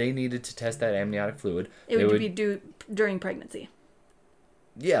that if they needed to test that amniotic fluid, it would be due during pregnancy.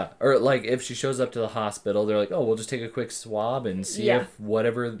 Yeah, or like if she shows up to the hospital, they're like, "Oh, we'll just take a quick swab and see if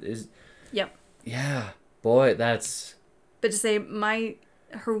whatever is." Yep. Yeah, boy, that's. But to say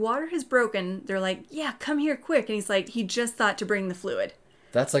her water has broken, they're like, "Yeah, come here quick," and he's like, "He just thought to bring the fluid."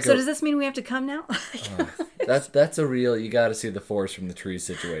 That's like. So does this mean we have to come now? That's a real. You got to see the forest from the trees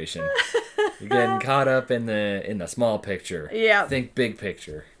situation. You're getting caught up in the small picture. Yeah. Think big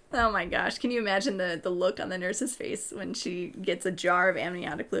picture. Oh my gosh. Can you imagine the look on the nurse's face when she gets a jar of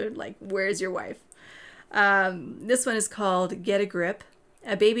amniotic fluid? Like, where's your wife? This one is called Get a Grip.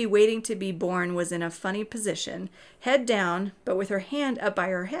 A baby waiting to be born was in a funny position, head down, but with her hand up by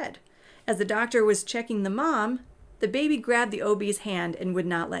her head. As the doctor was checking the mom, the baby grabbed the OB's hand and would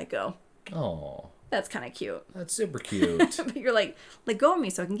not let go. Oh. That's kind of cute. That's super cute. But you're like, let go of me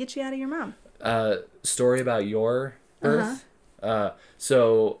so I can get you out of your mom. Story about your birth.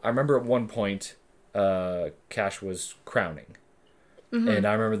 So I remember at one point, Cash was crowning. Mm-hmm. And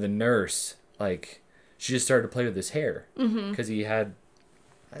I remember the nurse, like, she just started to play with his hair. Because he had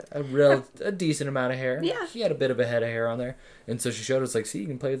a decent amount of hair. Yeah. He had a bit of a head of hair on there. And so she showed us, like, see, you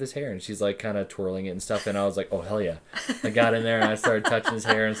can play with his hair. And she's, like, kind of twirling it and stuff. And I was like, oh, hell yeah. I got in there and I started touching his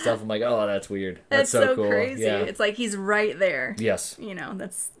hair and stuff. I'm like, oh, that's weird. That's so cool. Crazy. Yeah. It's like he's right there. Yes.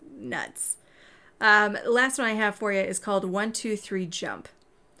 That's nuts. Last one I have for you is called 1, 2, 3 Jump.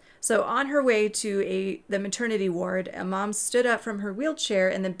 So on her way to the maternity ward, a mom stood up from her wheelchair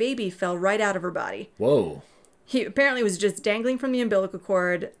and the baby fell right out of her body. Whoa. He apparently was just dangling from the umbilical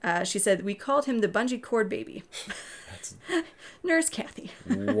cord. She said, we called him the bungee cord baby. Nurse Kathy.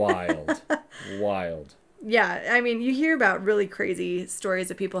 Wild. Yeah, I mean, you hear about really crazy stories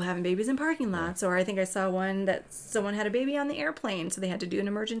of people having babies in parking lots, or I think I saw one that someone had a baby on the airplane, so they had to do an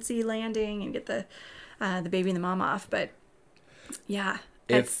emergency landing and get the baby and the mom off. But yeah,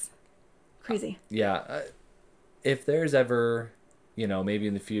 it's crazy. Yeah, if there's ever, maybe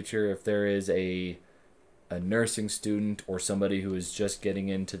in the future, if there is a nursing student or somebody who is just getting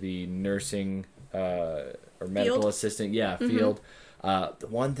into the nursing or medical assistant, field, the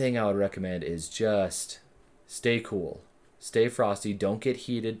one thing I would recommend is just stay cool, stay frosty, don't get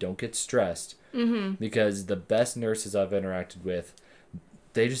heated, don't get stressed, because the best nurses I've interacted with,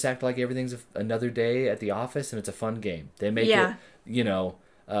 they just act like everything's another day at the office and it's a fun game. They make it,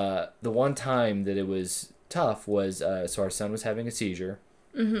 the one time that it was tough was, so our son was having a seizure.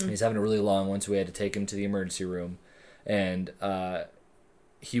 He's having a really long one, so we had to take him to the emergency room. And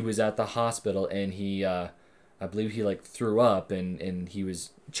he was at the hospital, and he, I believe he, threw up, and he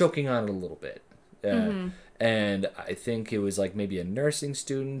was choking on it a little bit. And I think it was, maybe a nursing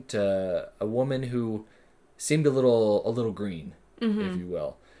student, a woman who seemed a little green, if you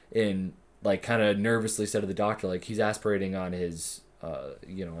will. And like kind of nervously said to the doctor, like, he's aspirating on his,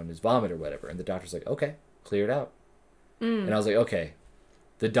 on his vomit or whatever. And the doctor's like, okay, clear it out. And I was like, okay,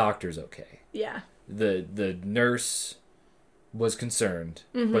 the doctor's okay. Yeah. The nurse was concerned,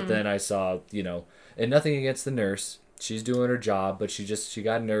 but then I saw, and nothing against the nurse. She's doing her job, but she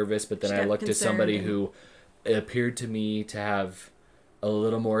got nervous. But then I looked at somebody who appeared to me to have a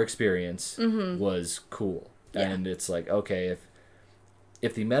little more experience, was cool. Yeah. And it's like, okay,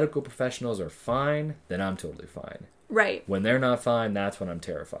 if the medical professionals are fine, then I'm totally fine. Right. When they're not fine, that's when I'm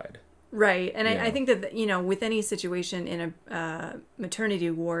terrified. Right. And I think that, with any situation in a maternity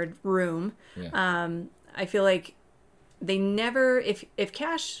ward room, I feel like they never, if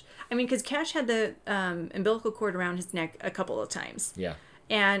Cash, because Cash had the umbilical cord around his neck a couple of times. Yeah.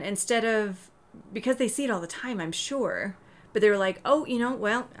 And because they see it all the time, I'm sure, but they were like, oh,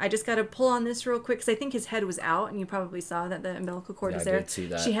 well, I just got to pull on this real quick. Because I think his head was out, and you probably saw that the umbilical cord was there. I did see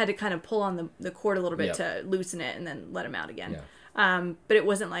that. She had to kind of pull on the cord a little bit to loosen it and then let him out again. Yeah. But it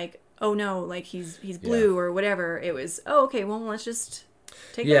wasn't like, oh no, like he's blue or whatever. It was, oh, okay, well, let's just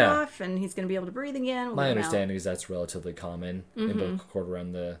take it off, and he's going to be able to breathe again. We'll My understanding is that's relatively common, umbilical cord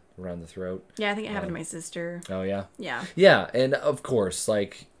around the throat. Yeah, I think it happened to my sister. Oh, yeah? Yeah. Yeah, and of course,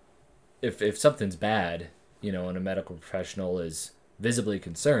 like, if something's bad, and a medical professional is visibly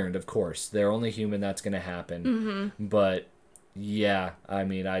concerned, of course, they're only human, that's going to happen. But, yeah,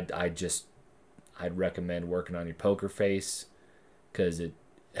 I'd recommend working on your poker face, because it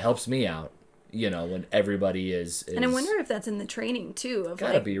helps me out, when everybody is... And I wonder if that's in the training, too. Of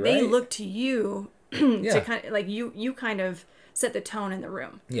gotta be, right? They look to you to kind of... Like, you kind of set the tone in the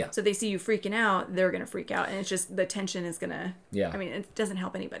room. Yeah. So they see you freaking out, they're going to freak out. And it's just the tension is going to... Yeah. It doesn't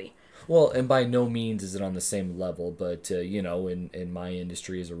help anybody. Well, and by no means is it on the same level, but, in my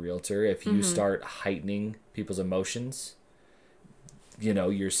industry as a realtor, if you start heightening people's emotions,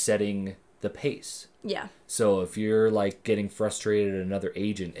 you're setting the pace. Yeah. So if you're like getting frustrated at another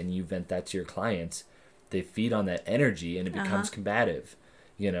agent and you vent that to your clients, they feed on that energy and it becomes combative,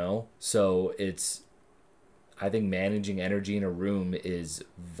 So I think managing energy in a room is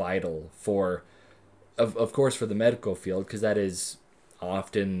vital for, of course, for the medical field, because that is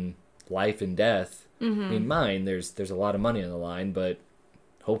often life and death. Mine, there's a lot of money on the line, but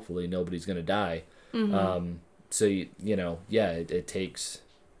hopefully nobody's going to die. So, it takes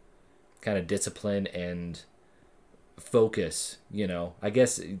kind of discipline and focus, I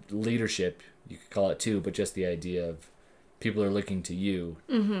guess leadership, you could call it too, but just the idea of people are looking to you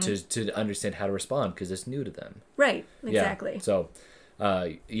to understand how to respond, because it's new to them. Right, exactly. Yeah. So,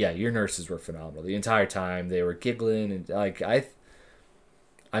 your nurses were phenomenal. The entire time they were giggling, and like,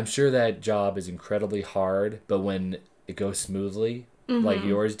 I'm sure that job is incredibly hard, but when it goes smoothly, like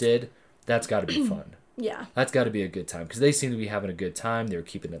yours did, that's got to be fun. Yeah. That's got to be a good time, because they seem to be having a good time. They were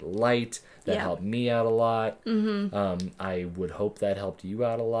keeping it light. That helped me out a lot. I would hope that helped you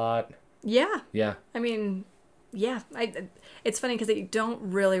out a lot. Yeah. Yeah. It's funny because I don't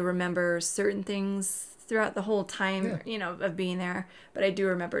really remember certain things throughout the whole time, of being there. But I do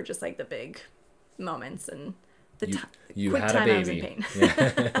remember just like the big moments and the quick time I was in pain.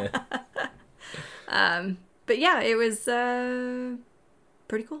 Yeah. But yeah, it was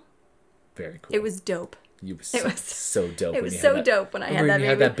pretty cool. Very cool. It was dope. It was so dope. It was so dope when I had that baby. When you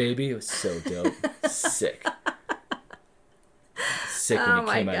had that baby, it was so dope. Sick. Sick when it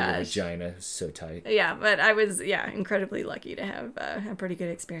came out of your vagina. It was so tight. Yeah, but I was, incredibly lucky to have a pretty good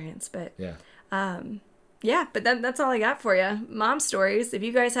experience. But but that's all I got for you. Mom stories. If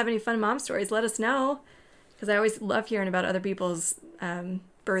you guys have any fun mom stories, let us know. Because I always love hearing about other people's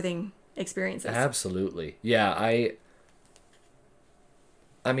birthing experiences. Absolutely. Yeah, I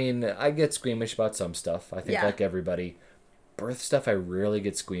get squeamish about some stuff. I think like everybody. Birth stuff, I rarely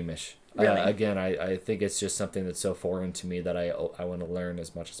get squeamish. Really? Again, I think it's just something that's so foreign to me that I want to learn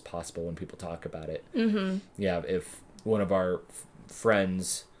as much as possible when people talk about it. Yeah, if one of our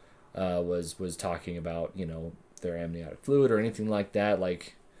friends was talking about, their amniotic fluid or anything like that,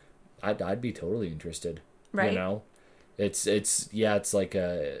 like, I'd be totally interested. Right. It's like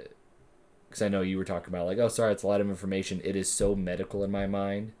a... Because I know you were talking about, like, oh, sorry, it's a lot of information. It is so medical in my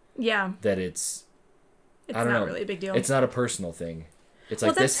mind. Yeah. That it's I don't know. Really a big deal. It's not a personal thing. It's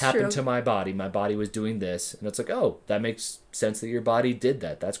like, this happened to my body. My body was doing this. And it's like, oh, that makes sense that your body did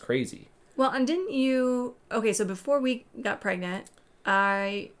that. That's crazy. Well, and didn't you... Okay, so before we got pregnant,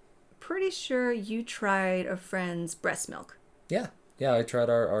 I pretty sure you tried a friend's breast milk. Yeah. Yeah, I tried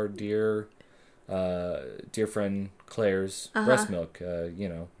our dear friend Claire's breast milk.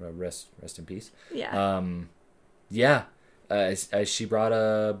 Rest in peace. Yeah. She brought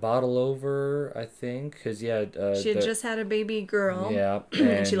a bottle over, I think, because she had just had a baby girl. Yeah,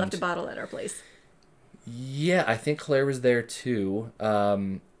 and she left a bottle at our place. Yeah, I think Claire was there too.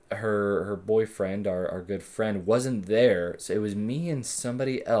 Her boyfriend, our good friend, wasn't there, so it was me and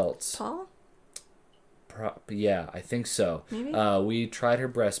somebody else. Paul? Yeah, I think so. Maybe. We tried her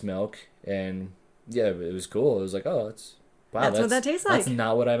breast milk, and yeah, it was cool. It was like, oh, that's what that tastes like. That's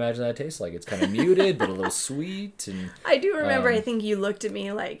not what I imagine that tastes like. It's kind of muted, but a little sweet. And I do remember. I think you looked at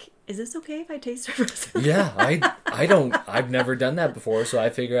me like, "Is this okay if I taste her breast milk?" Yeah, I've never done that before, so I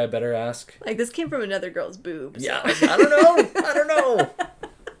figure I better ask. Like, this came from another girl's boob. So. Yeah, I don't know.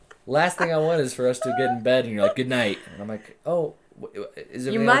 Last thing I want is for us to get in bed and you're like, good night. And I'm like, oh, is it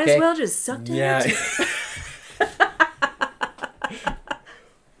okay? You might as well just suck to Yeah. it.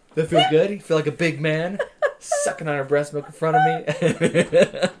 Does that feel good? You feel like a big man sucking on her breast milk in front of me?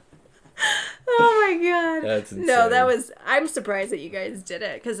 Oh my god. That's insane. No, I'm surprised that you guys did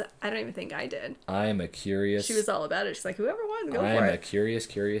it, because I don't even think I did. I am a curious... She was all about it. She's like, whoever wants, go for it. I am a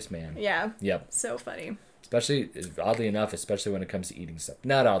curious man. Yeah. Yep. So funny. Especially, oddly enough, especially when it comes to eating stuff.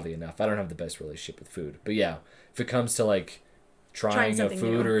 Not oddly enough. I don't have the best relationship with food. But yeah, if it comes to like trying a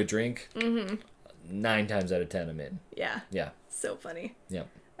food new. or a drink, 9 times out of 10 I'm in. Yeah. Yeah. So funny. Yep.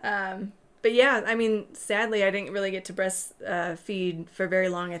 But yeah, I mean, sadly, I didn't really get to breastfeed for very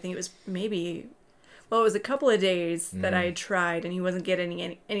long. I think it was it was a couple of days that I tried, and he wasn't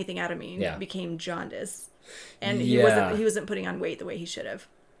getting anything out of me. And Yeah. It became jaundice, and Yeah. he wasn't putting on weight the way he should have.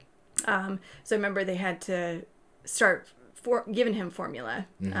 So I remember they had to start giving him formula.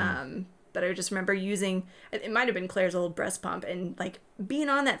 But I just remember using, it might have been Claire's old breast pump, and like being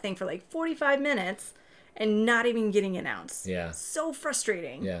on that thing for like 45 minutes and not even getting an ounce. Yeah. So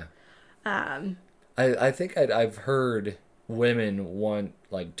frustrating. Yeah. I think I've heard women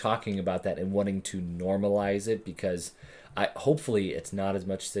talking about that and wanting to normalize it, because hopefully it's not as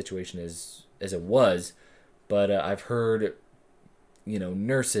much situation as it was, but I've heard,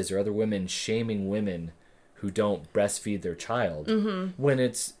 nurses or other women shaming women who don't breastfeed their child when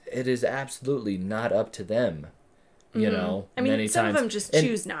it is absolutely not up to them. I mean, many some times, of them just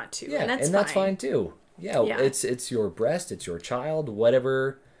choose not to, yeah, and that's fine too. Yeah, Yeah. it's your breast, it's your child,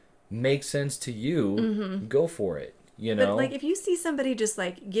 whatever makes sense to you, go for it. But like, if you see somebody just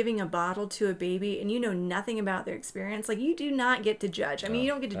like giving a bottle to a baby and you know nothing about their experience, like, you do not get to judge. I mean, you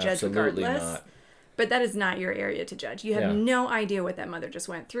don't get to judge absolutely regardless. not. But that is not your area to judge. You have Yeah. no idea what that mother just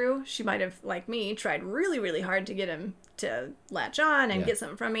went through. She might have, like me, tried really, really hard to get him to latch on and Yeah. get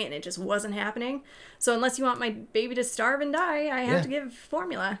something from me, and it just wasn't happening. So unless you want my baby to starve and die, I have Yeah. to give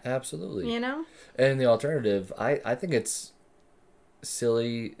formula. Absolutely. You know? And the alternative, I think it's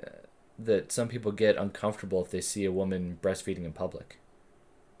silly that some people get uncomfortable if they see a woman breastfeeding in public.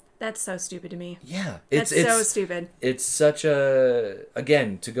 That's so stupid to me. Yeah. That's so stupid. It's such a,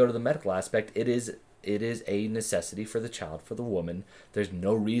 again, to go to the medical aspect, it is a necessity for the child, for the woman. There's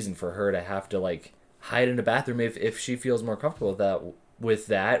no reason for her to have to like hide in a bathroom if she feels more comfortable with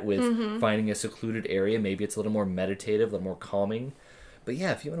finding a secluded area. Maybe it's a little more meditative, a little more calming. But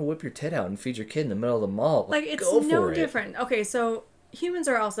yeah, if you want to whip your tit out and feed your kid in the middle of the mall, Like, it's go for no it. different. Okay, so humans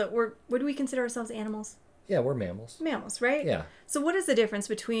are also, would we consider ourselves animals? Yeah, we're mammals. Mammals, right? Yeah. So what is the difference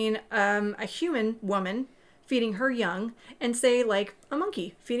between a human woman feeding her young and, say, like a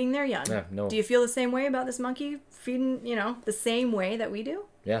monkey feeding their young? Yeah, no. Do you feel the same way about this monkey feeding, the same way that we do?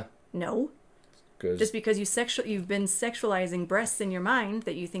 Yeah. No. 'Cause- Just because you've been sexualizing breasts in your mind,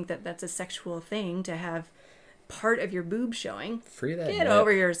 that you think that that's a sexual thing to have part of your boob showing. Free that Get nip.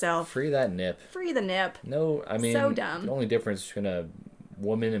 over yourself. Free that nip. Free the nip. No, I mean, So dumb. the only difference between a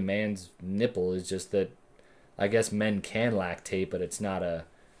woman and man's nipple is just that I guess men can lactate, but it's not a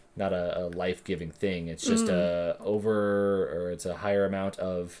life-giving thing. It's just it's a higher amount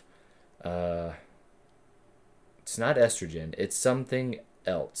of it's not estrogen, it's something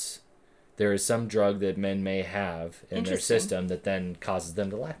else. There is some drug that men may have in their Interesting. system that then causes them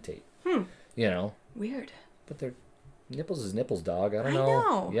to lactate. Weird. But their nipples is nipples, dog. I don't I know.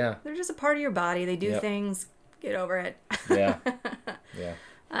 know. Yeah. They're just a part of your body. They do Yep. things. Get over it. Yeah. Yeah.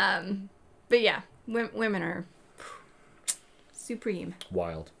 But yeah, women are supreme.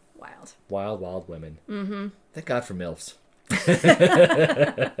 Wild. Wild. Wild women. Mm-hmm. Thank God for MILFs.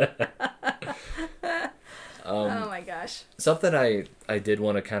 Oh my gosh. Something I did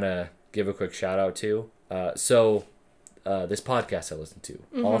want to kind of give a quick shout out to. This podcast I listened to,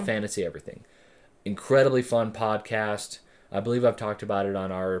 All Fantasy Everything. Incredibly fun podcast. I believe I've talked about it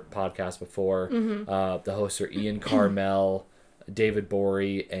on our podcast before. The hosts are Ian Carmel, David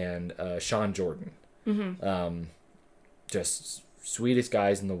Bory, and Sean Jordan. Just sweetest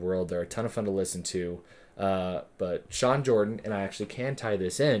guys in the world. They're a ton of fun to listen to. But Sean Jordan, and I actually can tie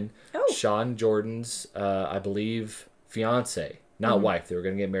this in. Oh. Sean Jordan's, I believe, fiance, not wife. They were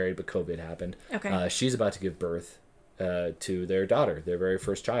going to get married, but COVID happened. Okay. She's about to give birth to their daughter, their very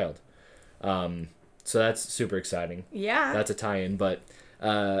first child. So that's super exciting. Yeah. That's a tie-in. But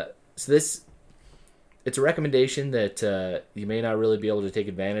so this, it's a recommendation that you may not really be able to take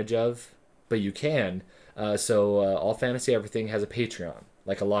advantage of, but you can. So All Fantasy Everything has a Patreon,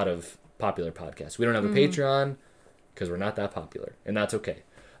 like a lot of popular podcasts. We don't have a Patreon because we're not that popular, and that's okay.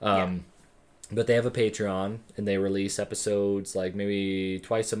 But they have a Patreon, and they release episodes like maybe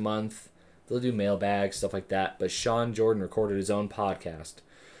twice a month. They'll do mailbags, stuff like that. But Sean Jordan recorded his own podcast.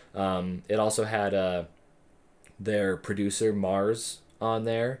 It also had their producer Mars on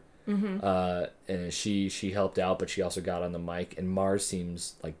there. And she helped out, but she also got on the mic. And Mars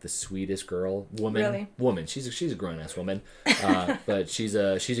seems like the sweetest woman. She's a grown ass woman, but she's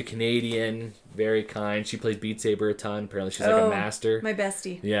a Canadian, very kind. She plays Beat Saber a ton. Apparently, she's like a master. My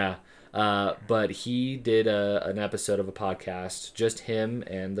bestie. Yeah. But he did an episode of a podcast, just him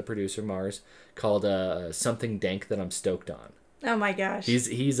and the producer Mars, called Something Dank That I'm Stoked On. Oh my gosh. He's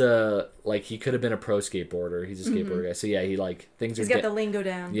he could have been a pro skateboarder. He's a skateboarder guy. So yeah, he's got the lingo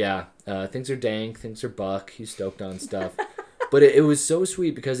down. Yeah. Things are dank, things are buck. He's stoked on stuff. But it was so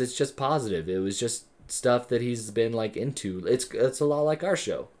sweet because it's just positive. It was just stuff that he's been like into. It's a lot like our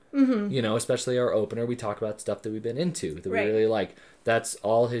show. You know, especially our opener. We talk about stuff that we've been into that we really like. That's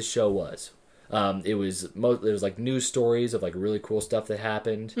all his show was. It was like news stories of like really cool stuff that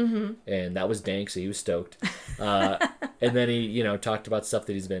happened, and that was dank, so he was stoked. And then he, talked about stuff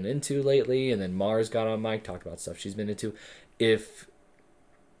that he's been into lately, and then Mars got on mic, talked about stuff she's been into. If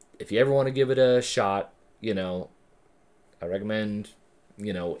you ever want to give it a shot, I recommend,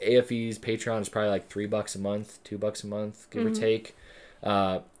 AFE's Patreon is probably like $3 a month, $2 a month, give or take.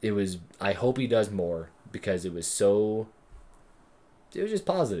 I hope he does more because it was just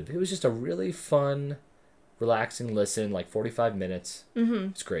positive. It was just a really fun, relaxing listen, like 45 minutes.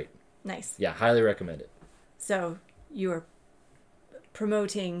 It's great. Nice. Yeah, highly recommend it. So you are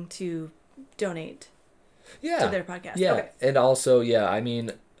promoting to donate to their podcast. Yeah, okay. And also,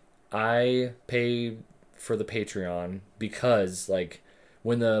 I pay for the Patreon because,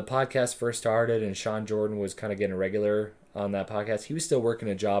 when the podcast first started and Sean Jordan was kind of getting regular on that podcast, he was still working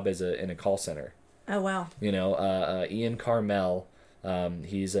a job in a call center. Oh, wow. Ian Carmel,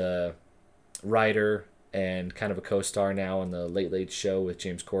 he's a writer and kind of a co-star now on the Late Late Show with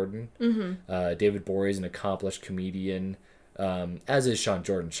James Corden. David Bory is an accomplished comedian, as is Sean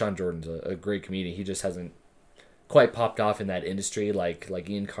Jordan. Sean Jordan's a great comedian. He just hasn't quite popped off in that industry like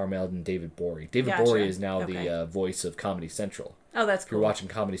Ian Carmel and David Bory. David Bory is now the voice of Comedy Central. Oh, that's cool. If you're watching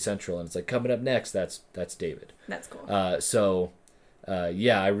Comedy Central and it's like, coming up next, that's David. That's cool.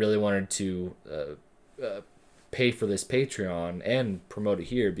 I really wanted to pay for this Patreon and promote it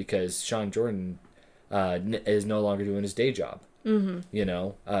here because Sean Jordan is no longer doing his day job.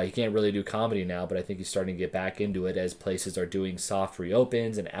 He can't really do comedy now, but I think he's starting to get back into it as places are doing soft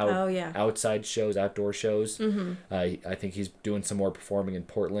reopens and outside shows, outdoor shows. I think he's doing some more performing in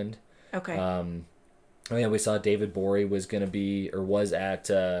Portland. Okay. We saw David Bory was at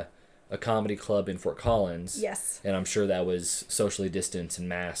a comedy club in Fort Collins. Yes. And I'm sure that was socially distanced and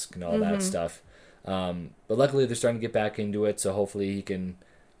masked and all that stuff. But luckily they're starting to get back into it, so hopefully he can,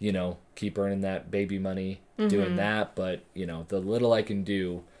 keep earning that baby money doing that. But, the little I can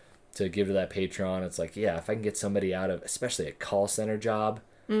do to give to that Patreon, it's like, if I can get somebody out of, especially a call center job,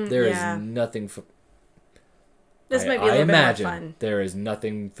 there is nothing... This might be a little bit more fun. There is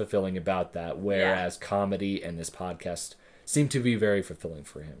nothing fulfilling about that, whereas comedy and this podcast seem to be very fulfilling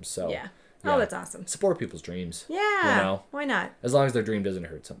for him. So Oh, that's awesome. Support people's dreams. Yeah. Why not? As long as their dream doesn't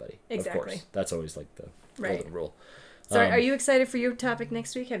hurt somebody. Exactly. Of course. That's always like the golden rule. So are you excited for your topic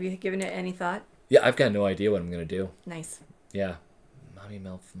next week? Have you given it any thought? Yeah, I've got no idea what I'm going to do. Nice. Yeah. Mommy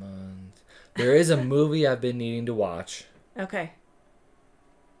Milf Month. There is a movie I've been needing to watch. Okay.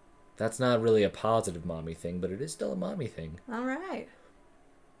 That's not really a positive mommy thing, but it is still a mommy thing. All right.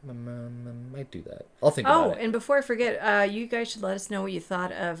 I might do that. I'll think about it. Oh, and before I forget, you guys should let us know what you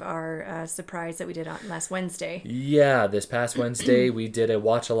thought of our surprise that we did on last Wednesday. Yeah, this past Wednesday we did a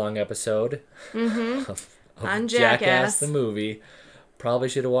watch-along episode of on Jackass the movie. Probably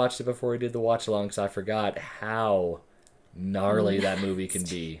should have watched it before we did the watch-along because I forgot how gnarly that movie can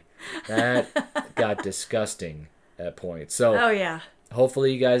be. That got disgusting at points. So, oh, yeah.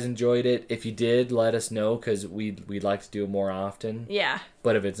 Hopefully you guys enjoyed it. If you did, let us know because we'd like to do it more often. Yeah.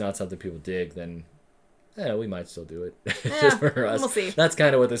 But if it's not something people dig, then Yeah, we might still do it. It's Yeah, just for us. we'll see. That's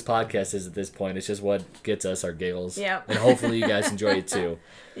kind of what this podcast is at this point. It's just what gets us our giggles. Yeah. And hopefully you guys enjoy it too.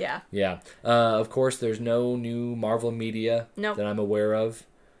 Yeah. Yeah. Of course, there's no new Marvel media Nope. that I'm aware of.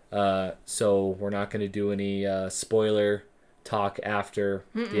 So we're not going to do any spoiler talk after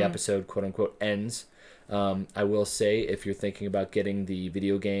the episode, quote unquote, ends. I will say, if you're thinking about getting the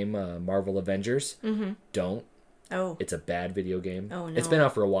video game Marvel Avengers, don't. Oh. It's a bad video game. Oh, no. It's been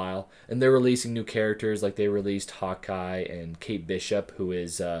out for a while, and they're releasing new characters. Like they released Hawkeye and Kate Bishop, who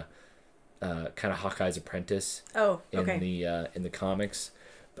is kind of Hawkeye's apprentice Oh. in Okay. the comics.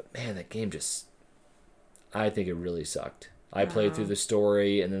 But man, that game I think it really sucked. I played through the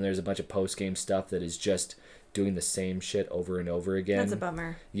story, and then there's a bunch of post game stuff that is just doing the same shit over and over again. That's a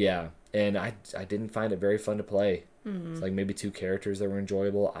bummer. Yeah, and I didn't find it very fun to play. It's like maybe 2 characters that were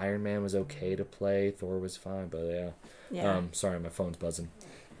enjoyable. Iron Man was okay to play. Thor was fine, but yeah. Yeah. Sorry, my phone's buzzing.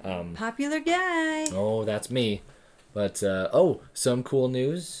 Popular guy. Oh, that's me. But some cool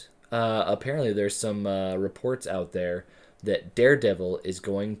news. Apparently, there's some reports out there that Daredevil is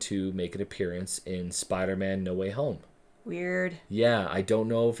going to make an appearance in Spider-Man: No Way Home. Weird. Yeah, I don't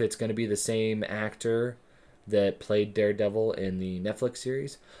know if it's going to be the same actor that played Daredevil in the Netflix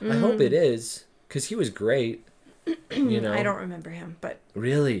series. I hope it is, because he was great. You know, I don't remember him, but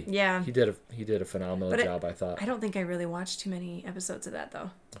really. yeah. He did a phenomenal job. I thought. I don't think I really watched too many episodes of that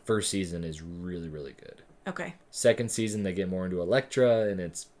though. First season is really, really good. Okay. Second season they get more into Elektra, and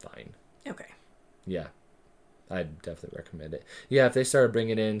it's fine. Okay. Yeah, I'd definitely recommend it. Yeah, if they started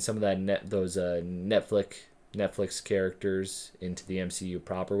bringing in some of that Netflix characters into the MCU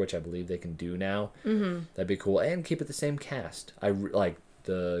proper, which I believe they can do now, that'd be cool. And keep it the same cast. Like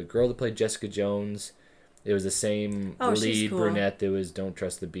the girl that played Jessica Jones. It was the same she's lead cool. brunette that was Don't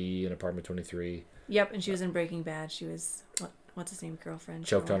Trust the Bee in Apartment 23. Yep, and she was in Breaking Bad. She was what's his name, girlfriend?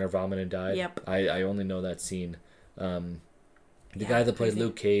 Choked on her vomit and died. Yep. I only know that scene. The Yeah, guy that played crazy.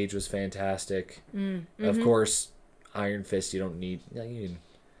 Luke Cage was fantastic. Of course, Iron Fist. You don't need.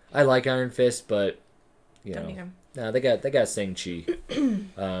 I like Iron Fist, but Don't need him. no, they got Shang-Chi.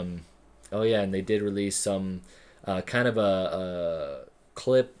 Oh yeah, and they did release some kind of a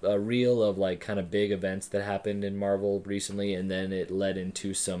reel of like kind of big events that happened in Marvel recently, and then it led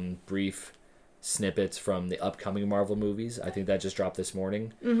into some brief snippets from the upcoming Marvel movies. I think that just dropped this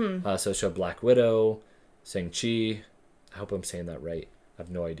morning. So it showed Black Widow, Shang-Chi. I hope I'm saying that right. I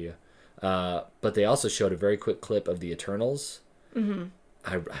have no idea. But they also showed a very quick clip of the Eternals. I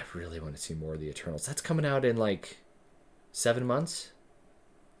really want to see more of the Eternals. That's coming out in like 7 months.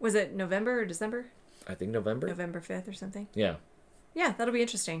 Was it November or December? I think November. November 5th or something. Yeah. Yeah, that'll be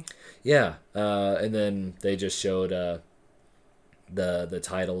interesting. Yeah. And then they just showed the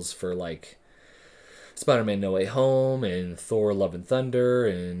titles for like Spider-Man: No Way Home and Thor: Love and Thunder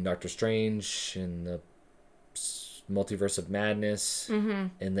and Doctor Strange and the Multiverse of Madness.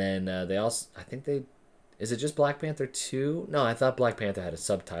 And then they also, is it just Black Panther 2? No, I thought Black Panther had a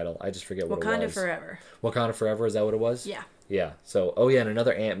subtitle. I just forget what it Wakanda was. Forever. Wakanda Forever, is that what it was? Yeah. Yeah. So, and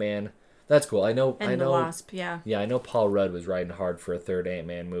another Ant-Man. That's cool. I know. And the Wasp, yeah. Yeah, I know Paul Rudd was riding hard for a third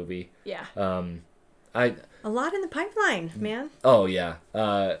Ant-Man movie. Yeah. A lot in the pipeline, man. Oh, yeah.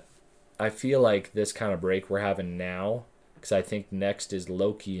 I feel like this kind of break we're having now, because I think next is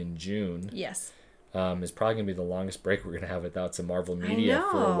Loki in June. Yes. Is probably going to be the longest break we're going to have without some Marvel media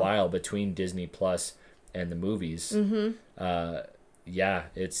for a while between Disney Plus and the movies. Yeah,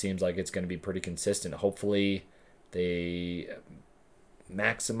 it seems like it's going to be pretty consistent. Hopefully they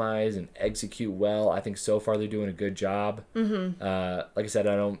maximize and execute well. I think so far they're doing a good job. Like I said,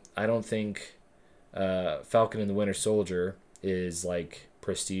 I don't think Falcon and the Winter Soldier is like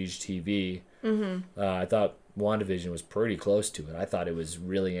prestige TV. I thought WandaVision was pretty close to it. I thought it was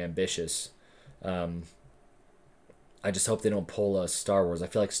really ambitious. I just hope they don't pull a Star Wars. I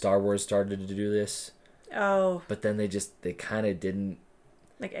feel like Star Wars started to do this, Oh, but then they kind of didn't.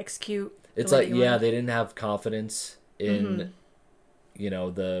 like execute. It's the way like, that you yeah, want. they didn't have confidence in, I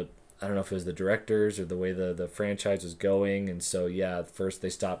don't know if it was the directors or the way the franchise was going. And so, yeah, first they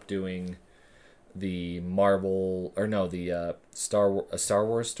stopped doing the a Star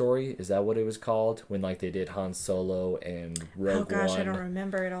Wars story. Is that what it was called? When like they did Han Solo and Rogue Oh gosh, One. I don't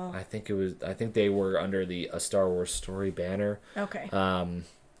remember it all. I think they were under a Star Wars story banner. Okay.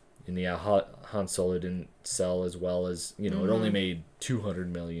 And yeah, Han Solo didn't sell as well as, it only made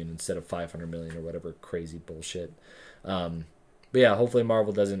 200 million instead of 500 million or whatever crazy bullshit. But yeah, hopefully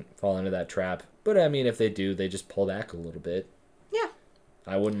Marvel doesn't fall into that trap. But I mean, if they do, they just pull back a little bit. Yeah.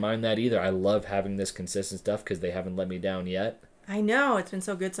 I wouldn't mind that either. I love having this consistent stuff because they haven't let me down yet. I know. It's been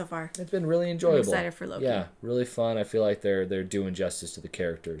so good so far. It's been really enjoyable. I'm excited for Loki. Yeah, really fun. I feel like they're doing justice to the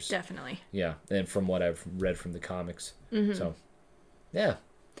characters. Definitely. Yeah, and from what I've read from the comics. Mm-hmm. So, yeah.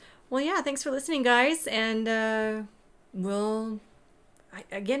 Well, yeah, thanks for listening, guys. And we don't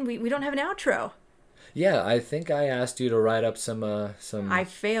have an outro. Yeah, I think I asked you to write up some. I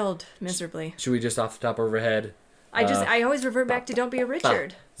failed miserably. Should we just off the top of our head? I always revert back to Don't Be a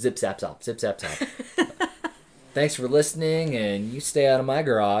Richard. Zip zap zap, zip zap zap. Thanks for listening, and you stay out of my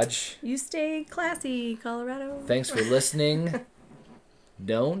garage. You stay classy, Colorado. Thanks for listening.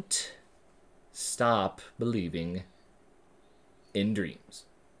 Don't stop believing in dreams.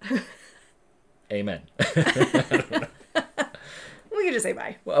 Amen. We can just say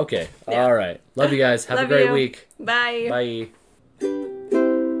bye. Well, okay. Yeah. All right. Love you guys. Have a Love great you. week. Bye. Bye.